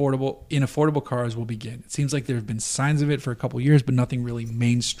in affordable cars will begin? It seems like there have been signs of it for a couple of years, but nothing really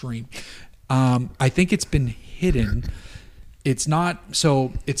mainstream. I think it's been hidden. It's not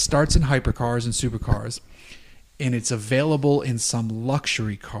so. It starts in hypercars and supercars, and it's available in some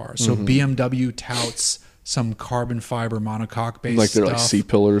luxury cars. So BMW touts some carbon fiber monocoque based Like they're like stuff. C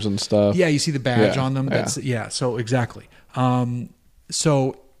pillars and stuff. Yeah, you see the badge Yeah, on them. That's so exactly.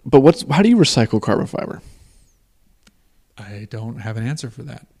 So But how do you recycle carbon fiber? I don't have an answer for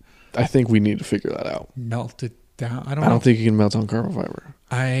that. I think we need to figure that out. Melt it down. I I don't know. don't think you can melt down carbon fiber.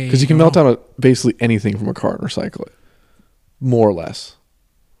 Because Because you can melt down basically anything from a car and recycle it. More or less.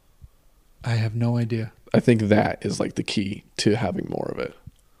 I have no idea. I think that is like the key to having more of it.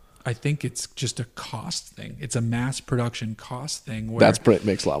 I think it's just a cost thing. It's a mass production cost thing. Where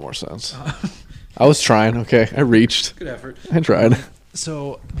Makes a lot more sense. I was trying, okay. I reached. good effort. I tried.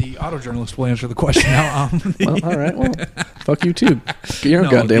 So the auto journalist will answer the question now. Well, all right. Well, fuck you too. Get your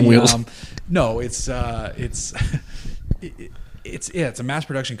own goddamn wheels. No, it's a mass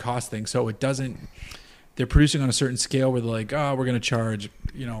production cost thing. So it doesn't. They're producing on a certain scale where they're like, oh, we're going to charge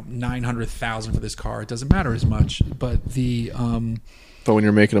 $900,000 for this car. It doesn't matter as much, but the But when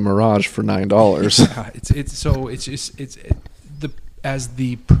you're making a Mirage for $9, as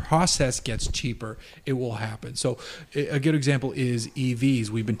the process gets cheaper, it will happen. So a good example is EVs.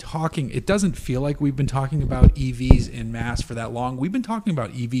 We've been talking, it doesn't feel like we've been talking about EVs in mass for that long. We've been talking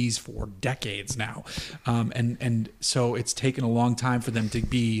about EVs for decades now. And so it's taken a long time for them to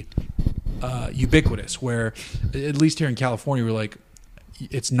be ubiquitous, where at least here in California, we're like,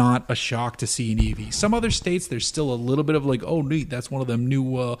 it's not a shock to see an EV. Some other states, there's still a little bit of like, oh, neat, that's one of them new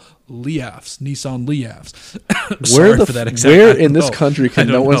Nissan Leafs. Where in this country can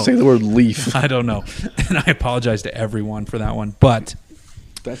no one say the word Leaf? I don't know. And I apologize to everyone for that one. But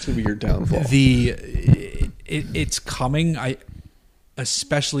that's going to be your downfall. It's coming.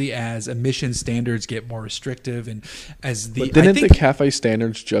 Especially as emission standards get more restrictive, and as the But didn't the CAFE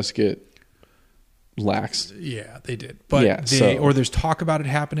standards just get laxed? Yeah, they did. But or there's talk about it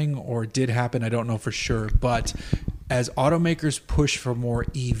happening, or it did happen. I don't know for sure. But as automakers push for more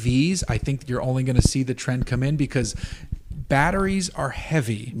EVs, I think you're only going to see the trend come in because batteries are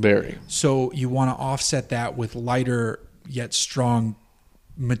heavy. Very. So you want to offset that with lighter yet strong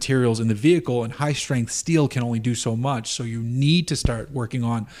materials in the vehicle, and high strength steel can only do so much. So you need to start working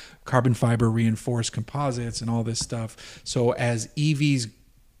on carbon fiber reinforced composites and all this stuff. So as EVs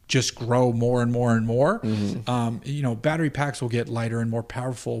just grow more and more and more, battery packs will get lighter and more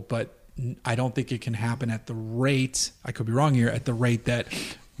powerful, but I don't think it can happen at the rate, I could be wrong here, at the rate that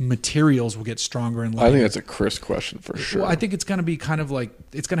materials will get stronger and lighter. I think that's a Chris question for sure. Well, I think it's going to be kind of like,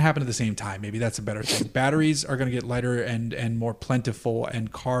 it's going to happen at the same time. Maybe that's a better thing. Batteries are going to get lighter and more plentiful,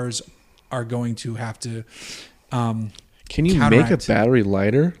 and cars are going to have to can you make a battery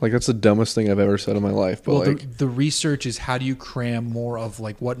lighter? Like, that's the dumbest thing I've ever said in my life. But well, the research is, how do you cram more of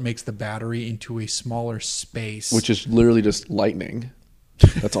like what makes the battery into a smaller space? Which is literally just lightning.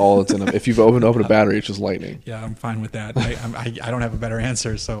 That's all that's in it. If you've opened a battery, it's just lightning. Yeah, I'm fine with that. I don't have a better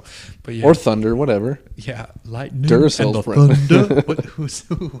answer. So, but yeah, or thunder, whatever. Yeah, lightning. Duracell's thunder.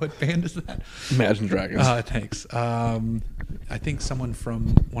 What band is that? Imagine Dragons. Thanks. I think someone from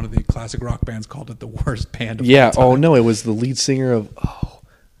one of the classic rock bands called it the worst band of all time. Oh no, it was the lead singer of.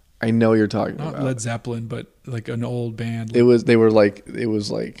 I know what you're talking Not about. Led Zeppelin, but like an old band. It was like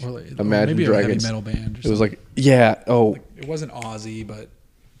Imagine maybe Dragons. A heavy metal band. It was like it wasn't Ozzy, but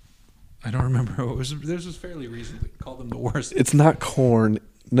I don't remember. This was fairly recently. Called them the worst. It's not Korn.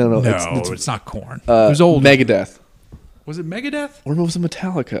 No, it's not Korn. It was old. Megadeth. Was it Megadeth? Or was it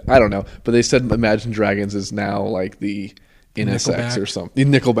Metallica? I don't know. But they said Imagine Dragons is now like the NSX or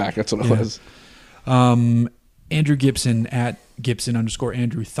something. Nickelback. That's what it was. Andrew Gibson at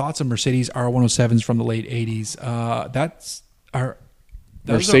Gibson_Andrew. Thoughts on Mercedes R107s from the late 80s?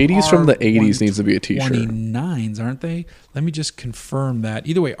 Mercedes from the 80s needs to be a t-shirt. 29s, aren't they? Let me just confirm that.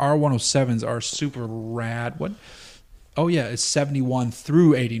 Either way, R107s are super rad. What? Oh yeah, it's 71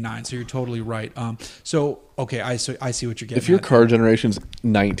 through 89. So you're totally right. Okay, I see what you're getting. If your car generation's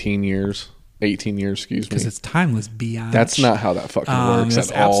 19 years, 18 years, excuse me, because it's timeless beyond. That's not how that fucking works.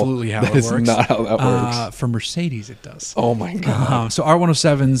 That's at all. Absolutely how that it works. That's not how that works. For Mercedes, it does. Oh my god! So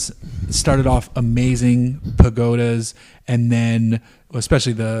R107s started off amazing, pagodas, and then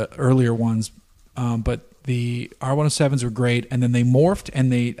especially the earlier ones, but the R107s were great, and then they morphed,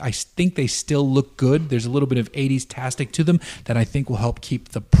 and I think they still look good. There's a little bit of 80s tastic to them that I think will help keep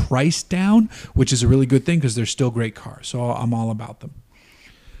the price down, which is a really good thing because they're still great cars. So I'm all about them.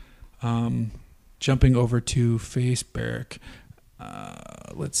 Jumping over to Facebook,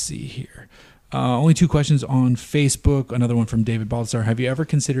 let's see here. Only 2 questions on Facebook. Another one from David Baltzar. Have you ever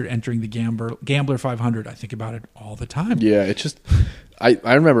considered entering the Gambler 500? I think about it all the time. Yeah, it's just I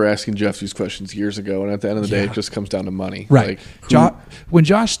remember asking Jeff these questions years ago, and at the end of the day, it just comes down to money. Right. When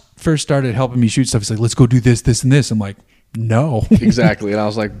Josh first started helping me shoot stuff, he's like, "Let's go do this, this, and this." I'm like, "No." Exactly, and I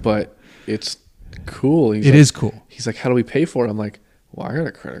was like, "But it's cool." It is cool. He's like, "How do we pay for it?" I'm like, "Well, I got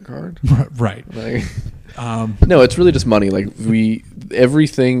a credit card." Right. Like, no, it's really just money. Like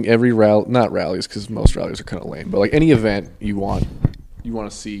every rally, not rallies, because most rallies are kind of lame, but like any event you want to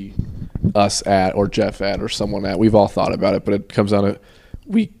see us at or Jeff at or someone at, we've all thought about it, but it comes down to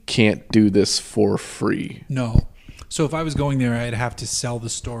we can't do this for free. No. So if I was going there, I'd have to sell the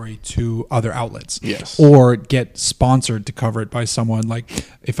story to other outlets. Yes. Or get sponsored to cover it by someone. Like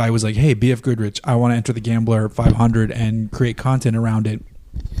if I was like, hey, BF Goodrich, I want to enter the Gambler 500 and create content around it.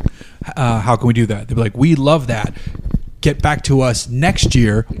 How can we do that? They'd be like, we love that. Get back to us next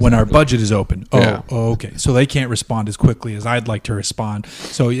year when our budget is open. Okay. So they can't respond as quickly as I'd like to respond.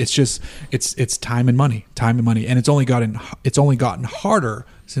 So it's just it's time and money, and it's only gotten harder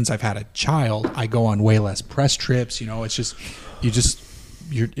since I've had a child. I go on way less press trips.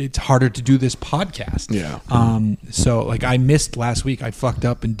 It's harder to do this podcast. Yeah. So like I missed last week. I fucked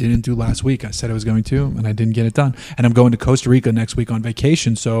up and didn't do last week. I said I was going to, and I didn't get it done. And I'm going to Costa Rica next week on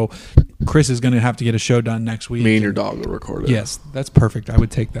vacation. So Chris is going to have to get a show done next week. Me and your dog will record it. Yes, that's perfect. I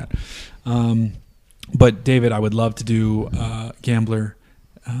would take that. But David, I would love to do Gambler.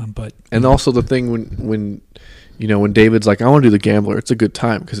 And also the thing when David's like, I want to do the Gambler, it's a good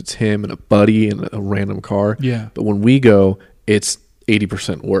time because it's him and a buddy and a random car. Yeah. But when we go, it's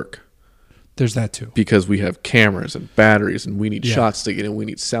 80% work. There's that too. Because we have cameras and batteries, and we need shots to get in, we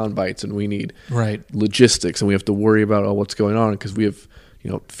need sound bites, and we need logistics, and we have to worry about what's going on because we have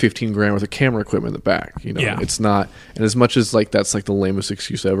 15 grand worth of camera equipment in the back. It's not, and as much as like that's like the lamest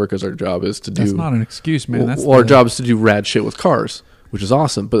excuse ever because our job is to do. That's not an excuse, man. Our job is to do rad shit with cars, which is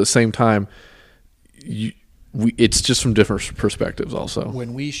awesome. But at the same time, it's just from different perspectives. Also,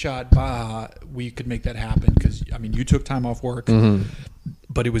 when we shot Baja, we could make that happen because you took time off work,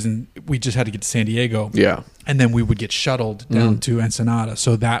 but we just had to get to San Diego, and then we would get shuttled down to Ensenada,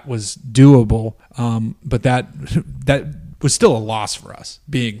 so that was doable. But that was still a loss for us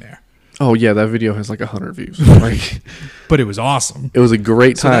being there. Oh yeah, that video has like 100 views. Like, But it was awesome. it was a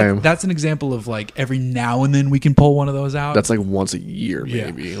great So time. that's an example of like every now and then we can pull one of those out. That's like once a year, Yeah.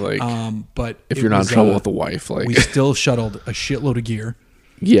 maybe. Like, But if it you're not in was, trouble with the wife, like, we still shuttled a shitload of gear.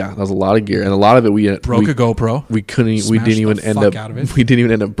 yeah, that was a lot of gear, and a lot of it Broke a GoPro. we couldn't. We Smashed didn't even the end fuck up. out of it. We didn't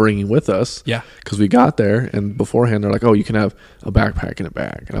even end up bringing with us. Yeah. because we got there and beforehand they're like, "Oh, you can have a backpack and a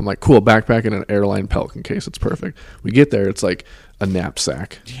bag," and I'm like, "Cool, a backpack and an airline Pelican case. It's perfect." We get there, it's like a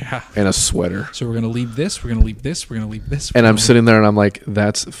knapsack Yeah. and a sweater, So we're gonna leave this. We're gonna leave this. We're gonna leave this. and I'm sitting there and I'm like,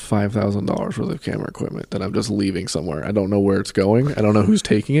 "That's $5,000 worth of camera equipment that I'm just leaving somewhere. I don't know where it's going. I don't know who's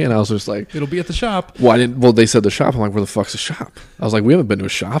taking it." And I was just like, It'll be at the shop. "Why didn't?" Well, they said the shop. I'm like, "Where the fuck's the shop?" I was like, "We haven't been to a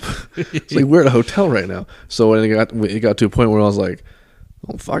shop." It's like we're at a hotel right now. So when it got to a point where I was like,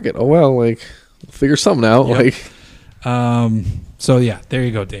 "Oh fuck it. Oh well, like we'll figure something out." Yep. Like So yeah, there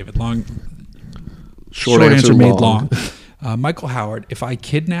you go, David. Long short answer made long. Michael Howard, if I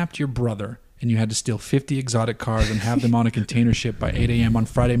kidnapped your brother and you had to steal 50 exotic cars and have them on a container ship by 8 a.m. on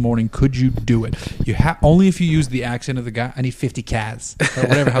Friday morning, could you do it? You only if you use the accent of the guy. I need 50 cats or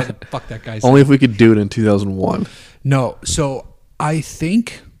whatever. How the fuck that guy said. Only if we could do it in 2001. No, so I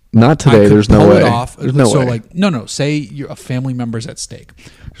think Not I today. could There's no pull way. it off. There's no so way. like no. Say you're a family member's at stake.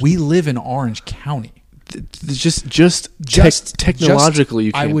 We live in Orange County. Just technologically,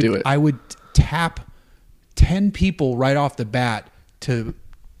 you can't do it. I would tap 10 people right off the bat to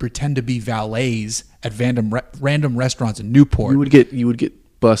pretend to be valets at random restaurants in Newport. You would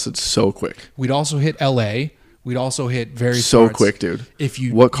get busted so quick. We'd also hit LA. We'd also hit various So parts. quick, dude. If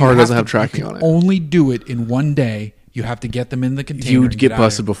you What car you doesn't have have tracking you can on it? Only do it in one day. You have to get them in the container. You would and get out of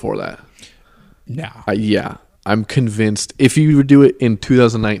busted before that. here. No. Yeah, I'm convinced. If you would do it in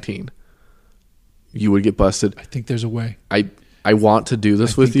 2019, you would get busted. I think there's a way. I want to do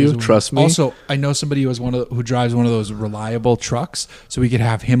this I with think there's you. a way. Trust me. Also, I know somebody who drives one of those reliable trucks, so we could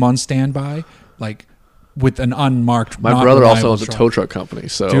have him on standby, like with an unmarked. my not brother also reliable owns a truck. tow truck company,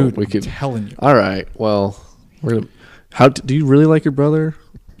 so Dude, we could. I'm telling you, All right. Well, we're gonna. How do you really like your brother?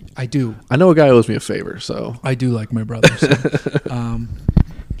 I do. I know a guy owes me a favor, so I do like my brother.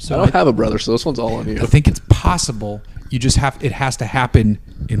 So, I don't have a brother, so this one's all on you. I think it's possible. You just it has to happen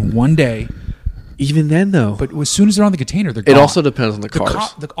in one day. Even then, though, But as soon as they're on the container, they're it gone. also depends on the cars.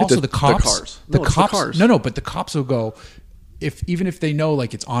 The The cops. cars. The No, it's the cops. cars. No. But the cops will go. Even if they know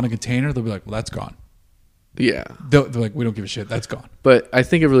like it's on a container, they'll be like, "Well, that's gone." Yeah, They're like, "We don't give a shit. That's gone." but I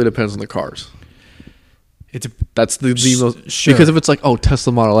think it really depends on the cars. It's a That's the most sure. because if it's like, oh,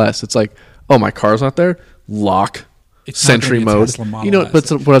 Tesla Model S, it's like, oh, my car's not there. Lock. It's not Sentry gonna be a mode. Tesla Model You know, S. but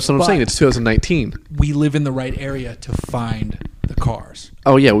that's what I'm But- saying. It's 2019. we live in the right area to find the cars.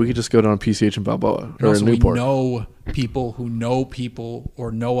 Oh yeah, we could just go down PCH in Balboa And or also, in we Newport. know people who know people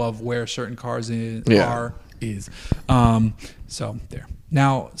or know of where certain cars Yeah. are. So there.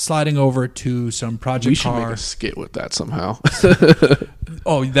 Now sliding over to some project We should make car. a skit with that somehow.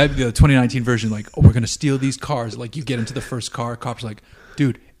 Oh, that'd be the 2019 version. Like, oh, we're gonna steal these cars. Like, you get into the first car. Cops are like,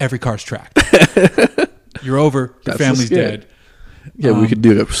 dude, every car's tracked. You're over. Your That's the family's skit. dead. Yeah, we could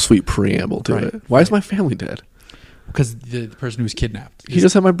do a sweet preamble to right, it. Why is my family dead? Because the person who was kidnapped, He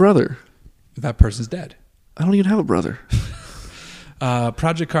just had my brother. that person's dead. I don't even have a brother.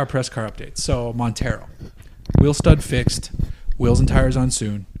 Project car press car updates. So Montero, wheel stud fixed, wheels and tires on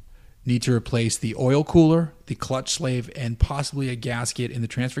soon. Need to replace the oil cooler, the clutch slave, and possibly a gasket in the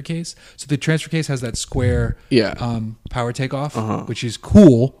transfer case. So the transfer case has that square power takeoff, which is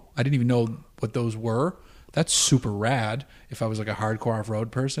cool. I didn't even know what those were. That's super rad. If I was like a hardcore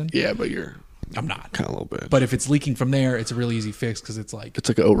off-road person, Yeah, but you're I'm not. kind of a little bit. But if it's leaking from there, it's a really easy fix because it's like it's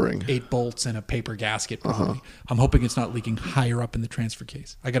like an O-ring. 8 bolts and a paper gasket. Probably. I'm hoping it's not leaking higher up in the transfer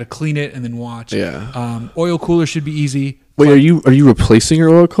case. I got to clean it and then watch. Yeah. Oil cooler should be easy. Wait, are you replacing your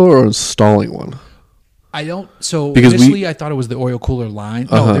oil cooler or installing one? I don't. So Because initially, I thought it was the oil cooler line.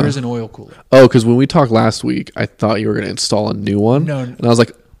 No, there is an oil cooler. Oh, because when we talked last week, I thought you were going to install a new one. No. And I was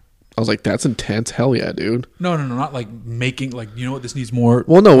like, that's intense. Hell yeah, dude. No, not like making like you know what this needs more.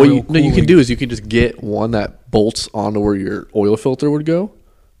 Well, no, oil you can cooling. do is you can just get one that bolts onto where your oil filter would go,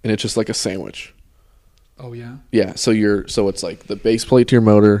 and it's just like a sandwich. Oh yeah. Yeah, so it's like the base plate to your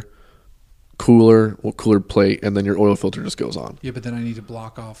motor, cooler plate, and then your oil filter just goes on. Yeah, but then I need to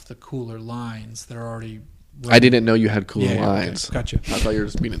block off the cooler lines that are already. I didn't know you had cooler Yeah, okay. lines. Gotcha. I thought you were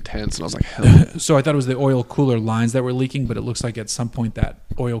just being intense, and I was like, hell. Yeah. So I thought it was the oil cooler lines that were leaking, but it looks like at some point that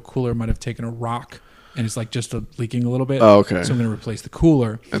oil cooler might have taken a rock and it's like just leaking a little bit. Oh, okay. So I'm going to replace the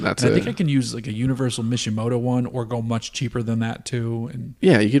cooler. And that's I it. think I can use like a Universal Mishimoto one or go much cheaper than that too. And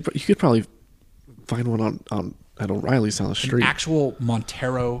Yeah, you could probably find one on at O'Reilly's down the street. an actual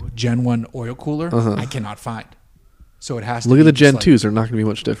Montero Gen 1 oil cooler, I cannot find. So it has to Look be at the just Gen like, 2s. They're not going to be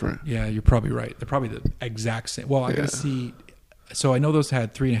much different. Yeah, you're probably right. They're probably the exact same. Well, I got to see. So I know those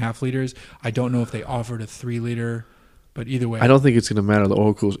had 3.5 liters. I don't know if they offered a 3-liter, but either way. I don't think it's going to matter, the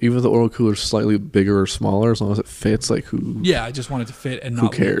oil coolers. Even if the oil cooler's slightly bigger or smaller, as long as it fits, like who... Yeah, I just want it to fit and who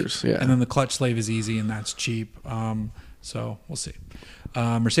not cares? leak. Yeah. And then the clutch slave is easy and that's cheap. So we'll see.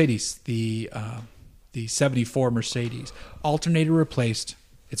 Mercedes, the 74 Mercedes. Alternator replaced.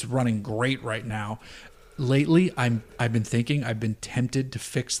 It's running great right now. Lately, I've been tempted to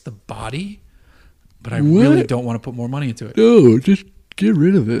fix the body, but I really don't want to put more money into it. No, just get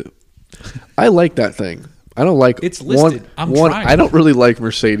rid of it. I like that thing. I don't like it's listed. I'm trying. I don't really like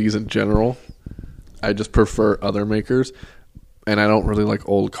Mercedes in general. I just prefer other makers, and I don't really like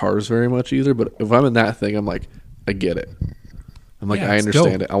old cars very much either. But if I'm in that thing, I'm like, I get it. I'm like, Yeah, I it's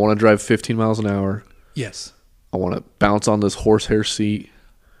understand dope. it. I want to drive 15 miles an hour. Yes. I want to bounce on this horsehair seat.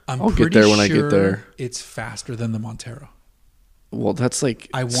 I'll get there when I get there. It's faster than the Montero. Well, that's like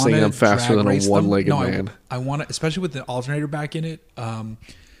I want saying to I'm faster than a one-legged man. I want to, especially with the alternator back in it.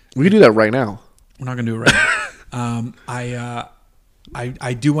 We can do that right now. We're not going to do it right now.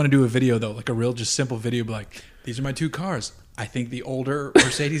 I do want to do a video though, like a real just simple video, be like, these are my two cars. I think the older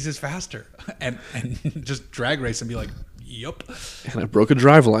Mercedes is faster, and just drag race and be like, yep. And I broke a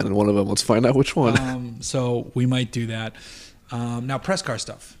drive line in one of them. Let's find out which one. So we might do that. Now press car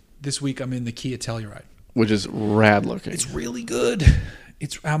stuff. This week I'm in the Kia Telluride. Which is rad looking. It's really good.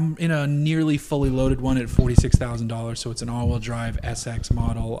 I'm in a nearly fully loaded one at $46,000, so it's an all-wheel drive SX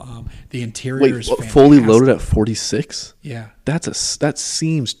model. The interior is fantastic. Fully loaded at 46? Yeah. That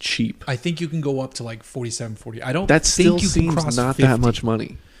seems cheap. I think you can go up to like 47, 40. I don't That think still you can seems cross not 50. that much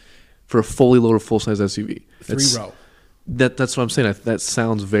money for a fully loaded full-size SUV. Three-row. That's what I'm saying. That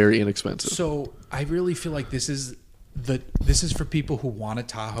sounds very inexpensive. So I really feel like this is for people who want a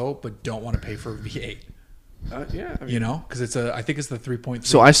Tahoe but don't want to pay for a V8. Yeah, I mean, You know, because I think it's the 3.3.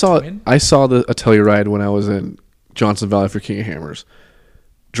 So I saw twin. the Telluride when I was in Johnson Valley for King of Hammers.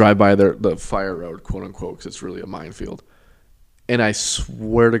 Drive by the fire road, quote unquote, because it's really a minefield. And I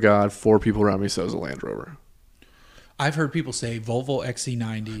swear to God, 4 people around me said it was a Land Rover. I've heard people say Volvo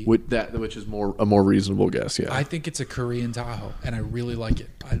XC90. Which is a more reasonable guess. Yeah, I think it's a Korean Tahoe, and I really like it.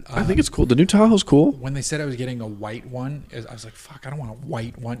 I think it's cool. The new Tahoe's cool. When they said I was getting a white one, I was like, "Fuck, I don't want a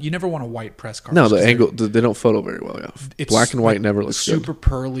white one." You never want a white press car. No, the angle they don't photo very well. Yeah, It's black and white like super looks super good.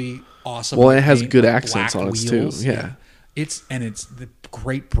 pearly, awesome. Well, and it has paint, good like accents black on it wheels. too. Yeah. It's the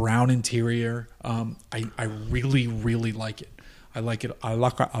great brown interior. I really really like it. I like it. I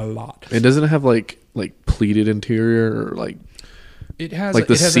like it a lot. And doesn't it have like pleated interior or like? It has Like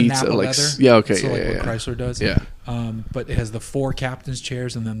the it has seats a Napa are like- leather. yeah, okay, So yeah, like yeah, what yeah. Chrysler does. Yeah. But it has the 4 captain's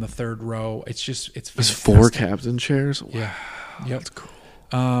chairs and then the third row. It's There's fantastic. 4 captain chairs. Wow, Yeah. Yep. that's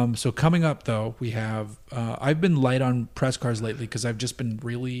cool. So coming up though, we have. I've been light on press cars lately because I've just been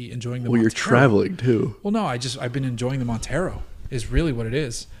really enjoying the. Well, you're Montero. traveling too. Well, no, I've been enjoying the Montero. Is really what it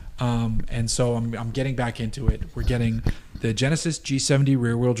is. And so I'm getting back into it. We're getting the Genesis G70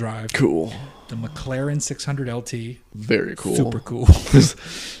 rear wheel drive, Cool. the McLaren 600 LT, Very cool. super cool.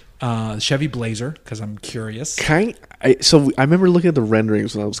 Chevy Blazer because I'm curious. I remember looking at the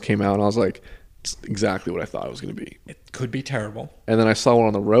renderings when those came out, and I was like, "It's exactly what I thought it was going to be." It could be terrible. And then I saw one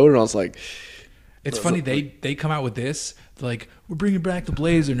on the road, and I was like, It's funny they come out with this like we're bringing back the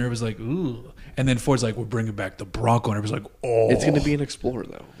Blazer, and everybody's like ooh, and then Ford's like we're bringing back the Bronco, and everybody's like oh, "It's going to be an Explorer,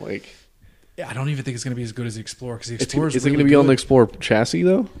 though." Like, I don't even think it's going to be as good as the Explorer because the is Explorer it going to be on the Explorer chassis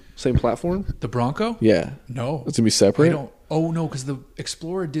though? Same platform? the Bronco. Yeah. No, It's going to be separate. I don't. Oh no, because the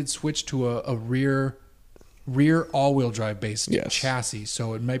Explorer did switch to a rear all-wheel drive based Yes. chassis,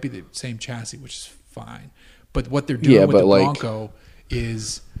 so it might be the same chassis, which is fine. But what they're doing Yeah, with but the like- Bronco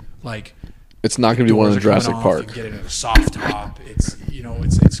is like It's not going to be one of the doors are Jurassic coming off, Park. You get it in a soft top.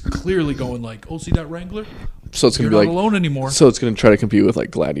 It's clearly going like, oh, see that Wrangler? So it's You're going to be not like alone anymore. So it's going to try to compete with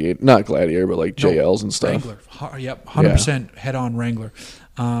like Gladiator, not Gladiator, but like JLs and stuff. Wrangler. Yep, 100% head-on Wrangler.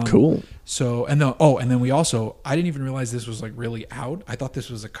 Cool. So and then we also I didn't even realize this was like really out. I thought this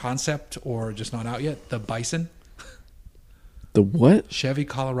was a concept or just not out yet. The Bison, The what? Chevy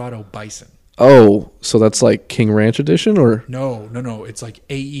Colorado Bison. Oh, so that's like King Ranch edition, or No, it's like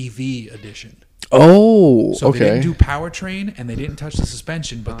AEV edition. oh, So they okay. didn't do powertrain and they didn't touch the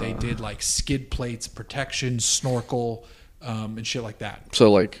suspension, but they did like skid plates, protection, snorkel, and shit like that.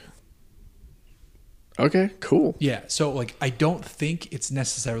 So like, okay, cool. Yeah, so like I don't think it's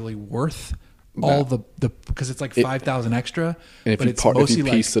necessarily worth all the because it's like 5,000 extra, And if but you it's if you mostly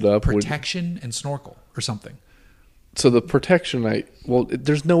like pieced it up, would- protection and snorkel or something. So the protection,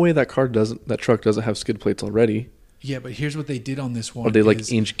 there's no way that truck doesn't have skid plates already. Yeah, but here's what they did on this one. Are they like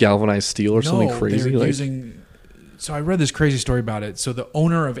is- inch galvanized steel or something No, crazy? They're Like, using So I read this crazy story about it. So the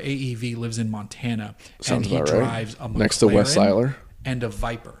owner of AEV lives in Montana, Sounds and he about right. drives a McLaren Next to Wes Seiler. and a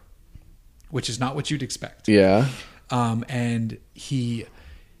Viper, which is not what you'd expect. Yeah. And he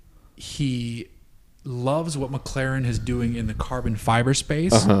loves what McLaren is doing in the carbon fiber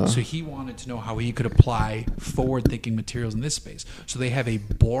space. So he wanted to know how he could apply forward-thinking materials in this space. So they have a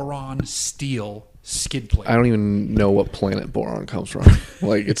boron steel skid plate. I don't even know what planet boron comes from.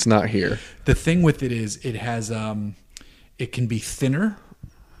 Like, it's not here. The thing with it is it has it can be thinner,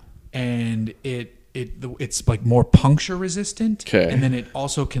 and it's like more puncture resistant. Okay. And then it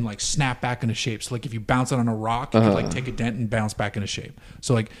also can like snap back into shape. So like if you bounce it on a rock, it can like take a dent and bounce back into shape.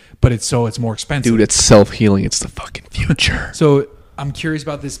 So like, but it's more expensive. Dude, it's self-healing. It's the fucking future. So I'm curious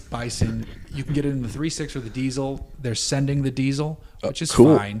about this Bison. You can get it in the 3.6 or the diesel. They're sending the diesel, which is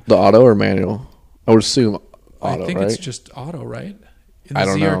Cool. fine. The auto or manual? I would assume auto, I think right? it's just auto, right? In the I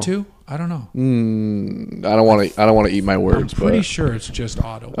don't know. ZR2? I don't know. I don't want to eat my words, I'm pretty but sure it's just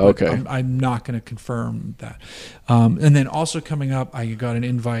auto. but Okay. I'm not going to confirm that. And then also coming up, I got an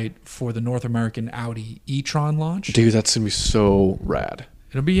invite for the North American Audi e-tron launch. dude, that's gonna be so rad.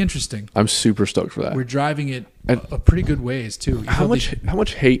 It'll be interesting. I'm super stoked for that. We're driving it a pretty good ways too. How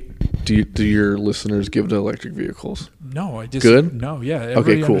much hate do your listeners give to electric vehicles? No, I just Good? No, yeah.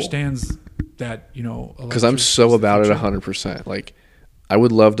 Everybody cool. understands that Because I'm so about it 100%. Like, I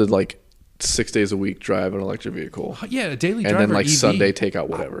would love to like 6 days a week drive an electric vehicle, Yeah, a daily and driver then like EV. Sunday take out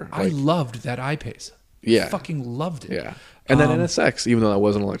whatever. I loved that I-Pace. Yeah. I fucking loved it. Yeah, and then NSX, even though that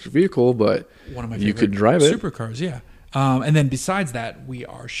wasn't an electric vehicle, but One of my you favorite could drive it. supercars. Yeah. And then besides that, we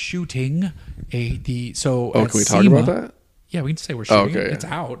are shooting so. Oh, at can we talk SEMA, about that? Yeah, we can say we're shooting. Okay. It's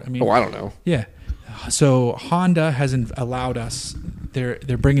out. I mean, Oh, I don't know. yeah. So Honda hasn't allowed us. They're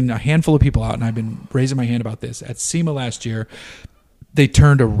bringing a handful of people out, and I've been raising my hand about this. At SEMA last year, they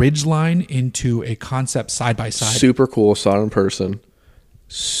turned a Ridgeline into a concept side by side. Super cool. Saw it in person.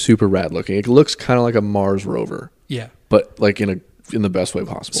 Super rad looking. It looks kind of like a Mars rover, Yeah. but like in the best way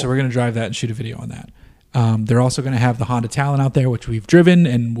possible. So we're going to drive that and shoot a video on that. They're also going to have the Honda Talon out there, which we've driven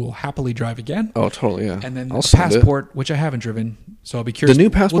and will happily drive again. Oh, totally. Yeah. And then I'll the send it. Passport, which I haven't driven, so I'll be curious. The new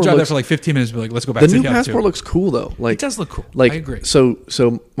Passport we'll drive looks- that for like 15 minutes. And be like, let's go back The to new the other Passport two. looks cool though. Like, It does look cool. Like, I agree. So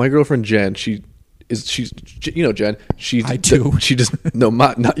my girlfriend Jen, she's you know Jen. I do. She just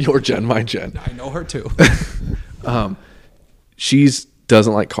not your Jen, my Jen. I know her too. She's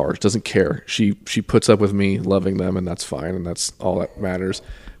doesn't like cars, doesn't care. She puts up with me loving them, and that's fine, and that's all that matters.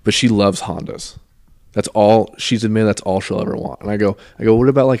 But she loves Hondas. That's all she's admitted. That's all she'll ever want. And I go, what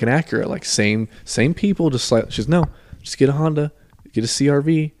about like an Acura? Like same people, just like she's no, just get a Honda, get a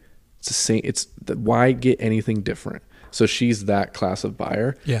CRV. It's the same. Why get anything different? So she's that class of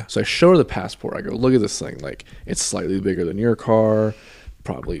buyer. Yeah. So I show her the Passport. I go, look at this thing. Like it's slightly bigger than your car,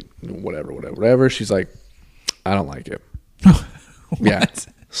 probably whatever. She's like, I don't like it. Yeah.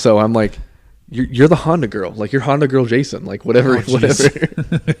 So I'm like, you're the Honda girl. Like you're Honda girl Jason. Like whatever.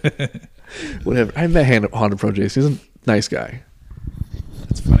 Whatever. I met Honda Pro Jason. He's a nice guy.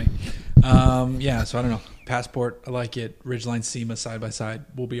 That's funny. Yeah, so I don't know. Passport, I like it. Ridgeline SEMA side by side.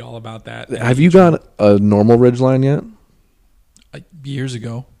 We'll be all about that. Have you got a normal Ridgeline yet? Years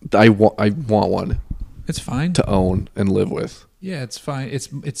ago. I want one It's fine. to own and live with. Yeah, it's fine.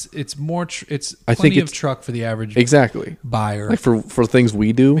 It's more. It's I plenty think of truck for the average Exactly. buyer. Like for things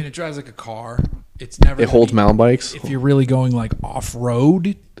we do, I mean, it drives like a car. It's never. it holds gonna mountain bikes. be- If you're really going like off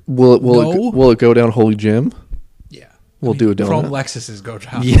road, Will No. it go down Holy Jim? yeah, We'll do a donut. Chrome Lexuses go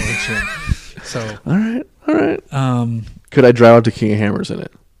down. Yeah. Yeah. So, All right. um, Could I drive out to King of Hammers in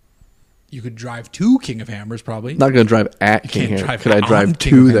it? you could drive to King of Hammers probably. Not going to drive at King of can't Hammers. drive Could I on drive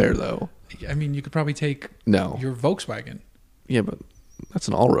King to of there Hammers. though? I mean, you could probably take No. your Volkswagen. Yeah, but that's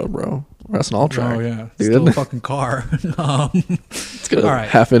an all road, bro. That's an all track. Oh yeah, Dude, still a fucking car. it's got a all right.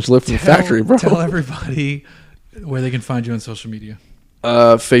 half-inch lift from the factory, bro. Tell everybody where they can find you on social media.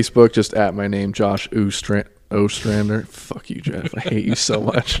 Facebook, just at my name, Josh Ostrander. Fuck you, Jeff. I hate you so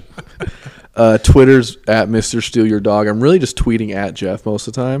much. Twitter's at Mr. Steal Your Dog. I'm really just tweeting at Jeff most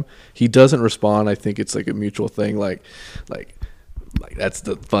of the time. He doesn't respond. I think it's like a mutual thing. Like that's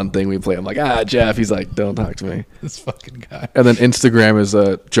the fun thing we play. I'm like, Jeff. He's like, don't talk to me. This fucking guy. And then Instagram is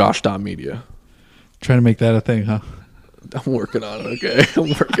Josh.media. Trying to make that a thing, huh? I'm working on it, okay? I'm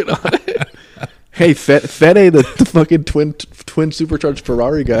working on it. Hey, Fede, the fucking twin supercharged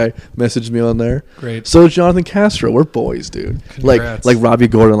Ferrari guy, messaged me on there. Great. So is Jonathan Castro. We're boys, dude. Congrats. Like Robbie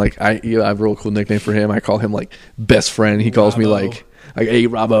Gordon. Like I have a real cool nickname for him. I call him like best friend. He calls me Robbo. like hey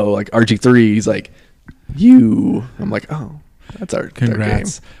Robbo, like RG3. He's like you. I'm like, oh. That's our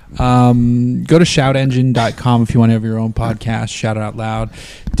Congrats. Go to shoutengine.com if you want to have your own podcast. Shout it out loud.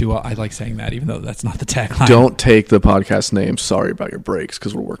 I like saying that, even though that's not the tagline. Don't take the podcast name. Sorry about your breaks,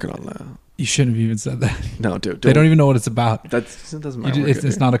 because we're working on that. You shouldn't have even said that. No, dude. They don't even know what it's about. That doesn't matter.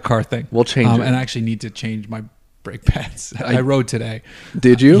 It's not a car thing. We'll change it. And I actually need to change my brake pads. I rode today.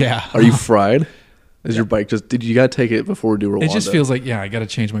 Did you? Yeah. Are you fried? Is your bike just? Did you got to take it before we do Rwanda? It just feels like I got to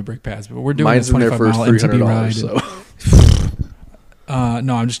change my brake pads. But we're doing Mine's a in there 25 for mile MTB ride. So.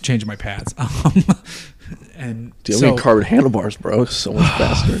 No, I'm just changing my pads. And do you have any carbon handlebars, bro? So much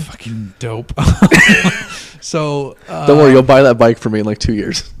faster. Fucking dope. So don't worry, you'll buy that bike for me in like 2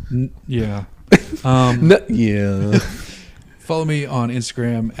 years. Yeah. Yeah. Follow me on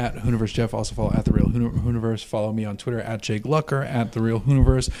Instagram at Hooniverse Also follow at The Real Hooniverse. Follow me on Twitter at Jake Lucker at The Real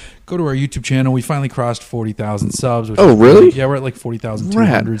Hooniverse. Go to our YouTube channel. We finally crossed 40,000 subs. Oh, really? Yeah, we're at like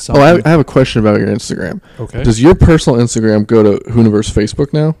 40,200 something. Oh, I have a question about your Instagram. Okay. Does your personal Instagram go to Hooniverse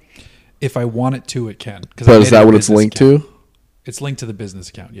Facebook now? If I want it to, it can. But is that what it's linked to? It's linked to the business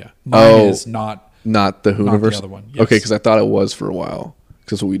account, yeah. Mine is not the Hooniverse? Not the other one. Yes. Okay, because I thought it was for a while.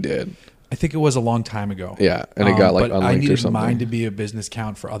 Because that's what we did. I think it was a long time ago. Yeah, and it got like but unlinked I needed or something. mine to be a business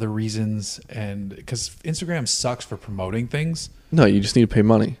account for other reasons, and because Instagram sucks for promoting things. No, you just need to pay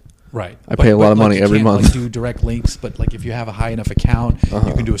money. Right. I pay a lot of money you every can't, month. Like, do direct links, but like if you have a high enough account, you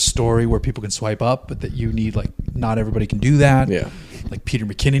can do a story where people can swipe up, but that you need like not everybody can do that. Yeah. Like Peter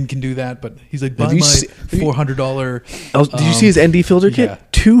McKinnon can do that, but he's like, buy Have you my se- $400. Did you see his ND filter kit? Yeah.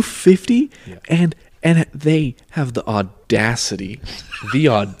 $250, Yeah. and they have the audacity,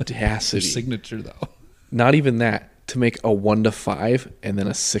 Their the signature though. not even that, to make a 1 to 5 and then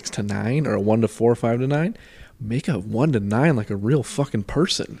a 6 to 9 or a 1 to 4, 5 to 9. Make a 1 to 9 like a real fucking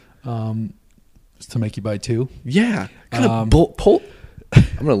person. Just to make you buy two. Yeah. Kind of pull.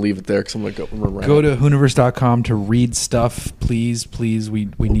 I'm gonna leave it there because I'm gonna go. Go to Hooniverse.com to read stuff, please. We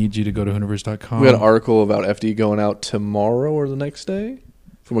need you to go to Hooniverse.com. We got an article about FD going out tomorrow or the next day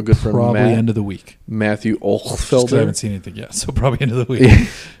from a good friend, probably end of the week. Matthew I haven't Olfelder. seen anything yet, so probably end of the week.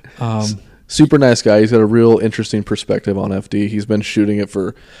 Super nice guy. He's got a real interesting perspective on FD. He's been shooting it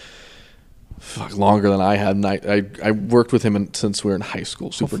for longer than I had. And I worked with him since we were in high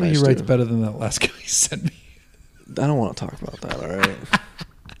school. Super Hopefully nice. he writes dude. better than that last guy he sent me. I don't want to talk about that. All right.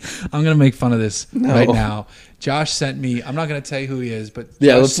 I'm gonna make fun of this No. right now. Josh sent me. I'm not gonna tell you who he is, but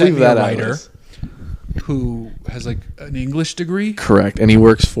Yeah, Josh let's sent leave me that a out. writer who has like an English degree. Correct. And he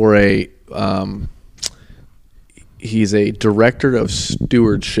works for he's a director of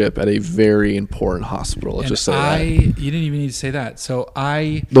stewardship at a very important hospital. Let's just say that. You didn't even need to say that. So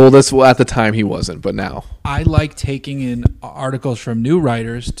Well, at the time he wasn't, but now. I like taking in articles from new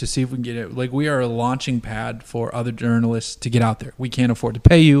writers to see if we can get it. Like, we are a launching pad for other journalists to get out there. We can't afford to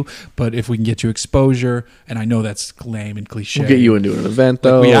pay you, but if we can get you exposure, and I know that's lame and cliche. We'll get you into an event,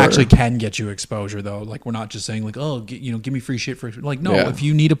 though. Like, we actually can get you exposure, though. Like, we're not just saying, like, oh, give me free shit for. Like, no, Yeah. if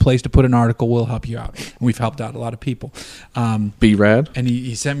you need a place to put an article, we'll help you out. And we've helped out a lot of people. Be rad. And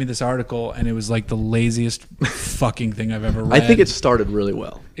he sent me this article, and it was like the laziest fucking thing I've ever read. I think it started really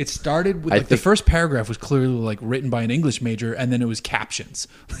well. It started with I the think- first paragraph was clearly like written by an English major, and then it was captions.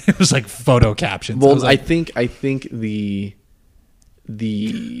 It was like photo captions. Well, was like, I think the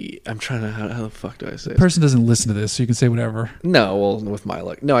I'm trying to how the fuck do I say it? person doesn't listen to this, so you can say whatever. No, well, with my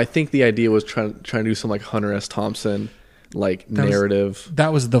luck. No, I think the idea was trying to do some like Hunter S. Thompson narrative.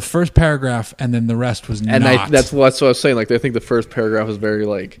 That was the first paragraph, and then the rest was And not. that's what I was saying. Like, I think the first paragraph was very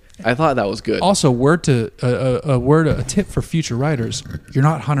I thought that was good. Also, a tip for future writers: you're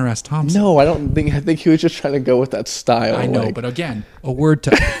not Hunter S. Thompson. No, I don't think. I think he was just trying to go with that style. I know, but again, a word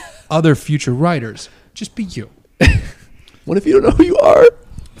to other future writers: just be you. What if you don't know who you are?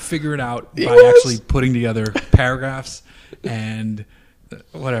 Figure it out by Yes. actually putting together paragraphs and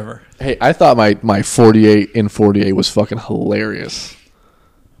whatever. Hey, I thought my 48 in 48 was fucking hilarious.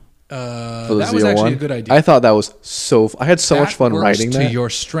 For the That was ZL1. actually a good idea. I thought that was I had so much fun works writing to that. your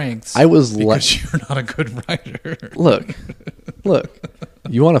strengths. I was because you're not a good writer. Look.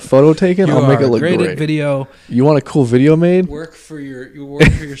 You want a photo taken? You I'll make it look great great. at video. You want a cool video made? You work for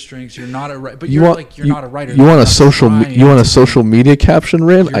your strengths. You're not a writer, but you're not a writer. You want a You're social media caption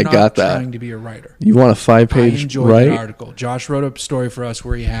written? I not got that. Trying to be a writer. You want a 5-page I enjoyed write? that article. Josh wrote a story for us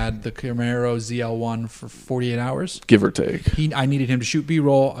where he had the Camaro ZL1 for 48 hours. Give or take. I needed him to shoot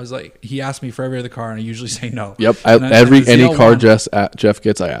B-roll. I was like, he asked me for every other car, and I usually say no. Yep. And then Any the car ZL1 Jeff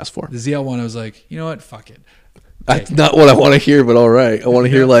gets, I ask for. The ZL1, I was like, you know what? Fuck it. That's not what I want to hear, but all right. I want to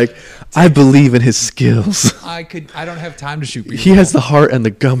hear I believe in his skills. I don't have time to shoot B-roll. He has the heart and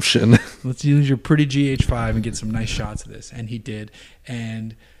the gumption. Let's use your pretty GH5 and get some nice shots of this. And he did.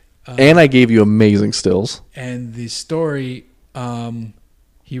 And And I gave you amazing stills. the story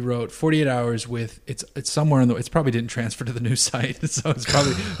He wrote 48 hours with it's somewhere in the. It's probably didn't transfer to the new site, so it's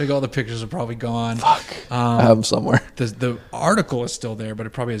probably like all the pictures are probably gone. Fuck. I have them somewhere. The article is still there, but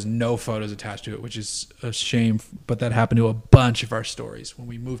it probably has no photos attached to it, which is a shame. But that happened to a bunch of our stories when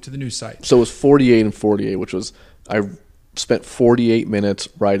we moved to the new site. So it was 48 and 48, which was I spent 48 minutes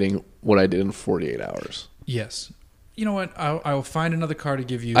writing what I did in 48 hours. Yes. You know what? I will find another card to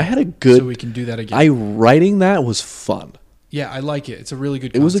give you. I had a good. So we can do that again. Writing that was fun. Yeah, I like it. It's a really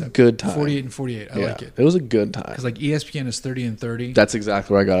good concept. It was a good time. 48 and 48. I like it. It was a good time. Because like ESPN is 30 and 30. That's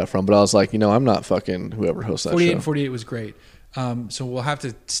exactly where I got it from. But I was like, I'm not fucking whoever hosts that 48 show. and 48 was great. So we'll have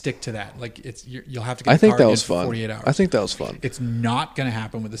to stick to that. Like you'll have to get I think the card that was in fun. 48 hours. I think that was fun. It's not going to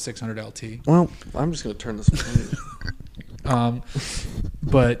happen with the 600 LT. Well, I'm just going to turn this one.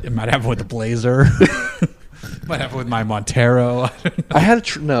 But it might happen with the Blazer. Might happen with my Montero. I had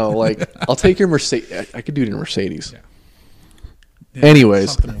I'll take your Mercedes. I could do it in Mercedes. Yeah.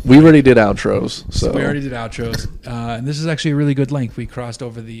 Anyways, we already did outros. So we already did outros. And this is actually a really good length. We crossed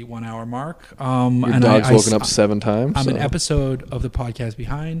over the 1 hour mark. Your dog's woken up 7 times. I'm an episode of the podcast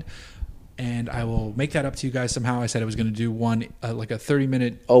behind. And I will make that up to you guys somehow. I said I was going to do one, like a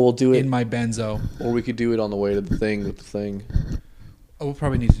 30-minute. Oh, we'll do it in my Benzo. Or we could do it on the way to the thing with the thing. Oh, we'll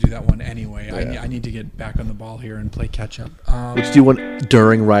probably need to do that one anyway. Yeah. I need to get back on the ball here and play catch up. Let's do one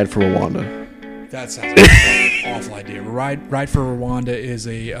during Ride for Rwanda. That sounds like an awful idea. Ride for Rwanda is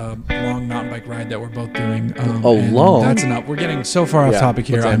a long mountain bike ride that we're both doing. Long? That's enough. We're getting so far off topic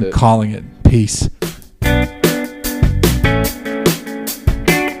here. I'm calling it. Peace.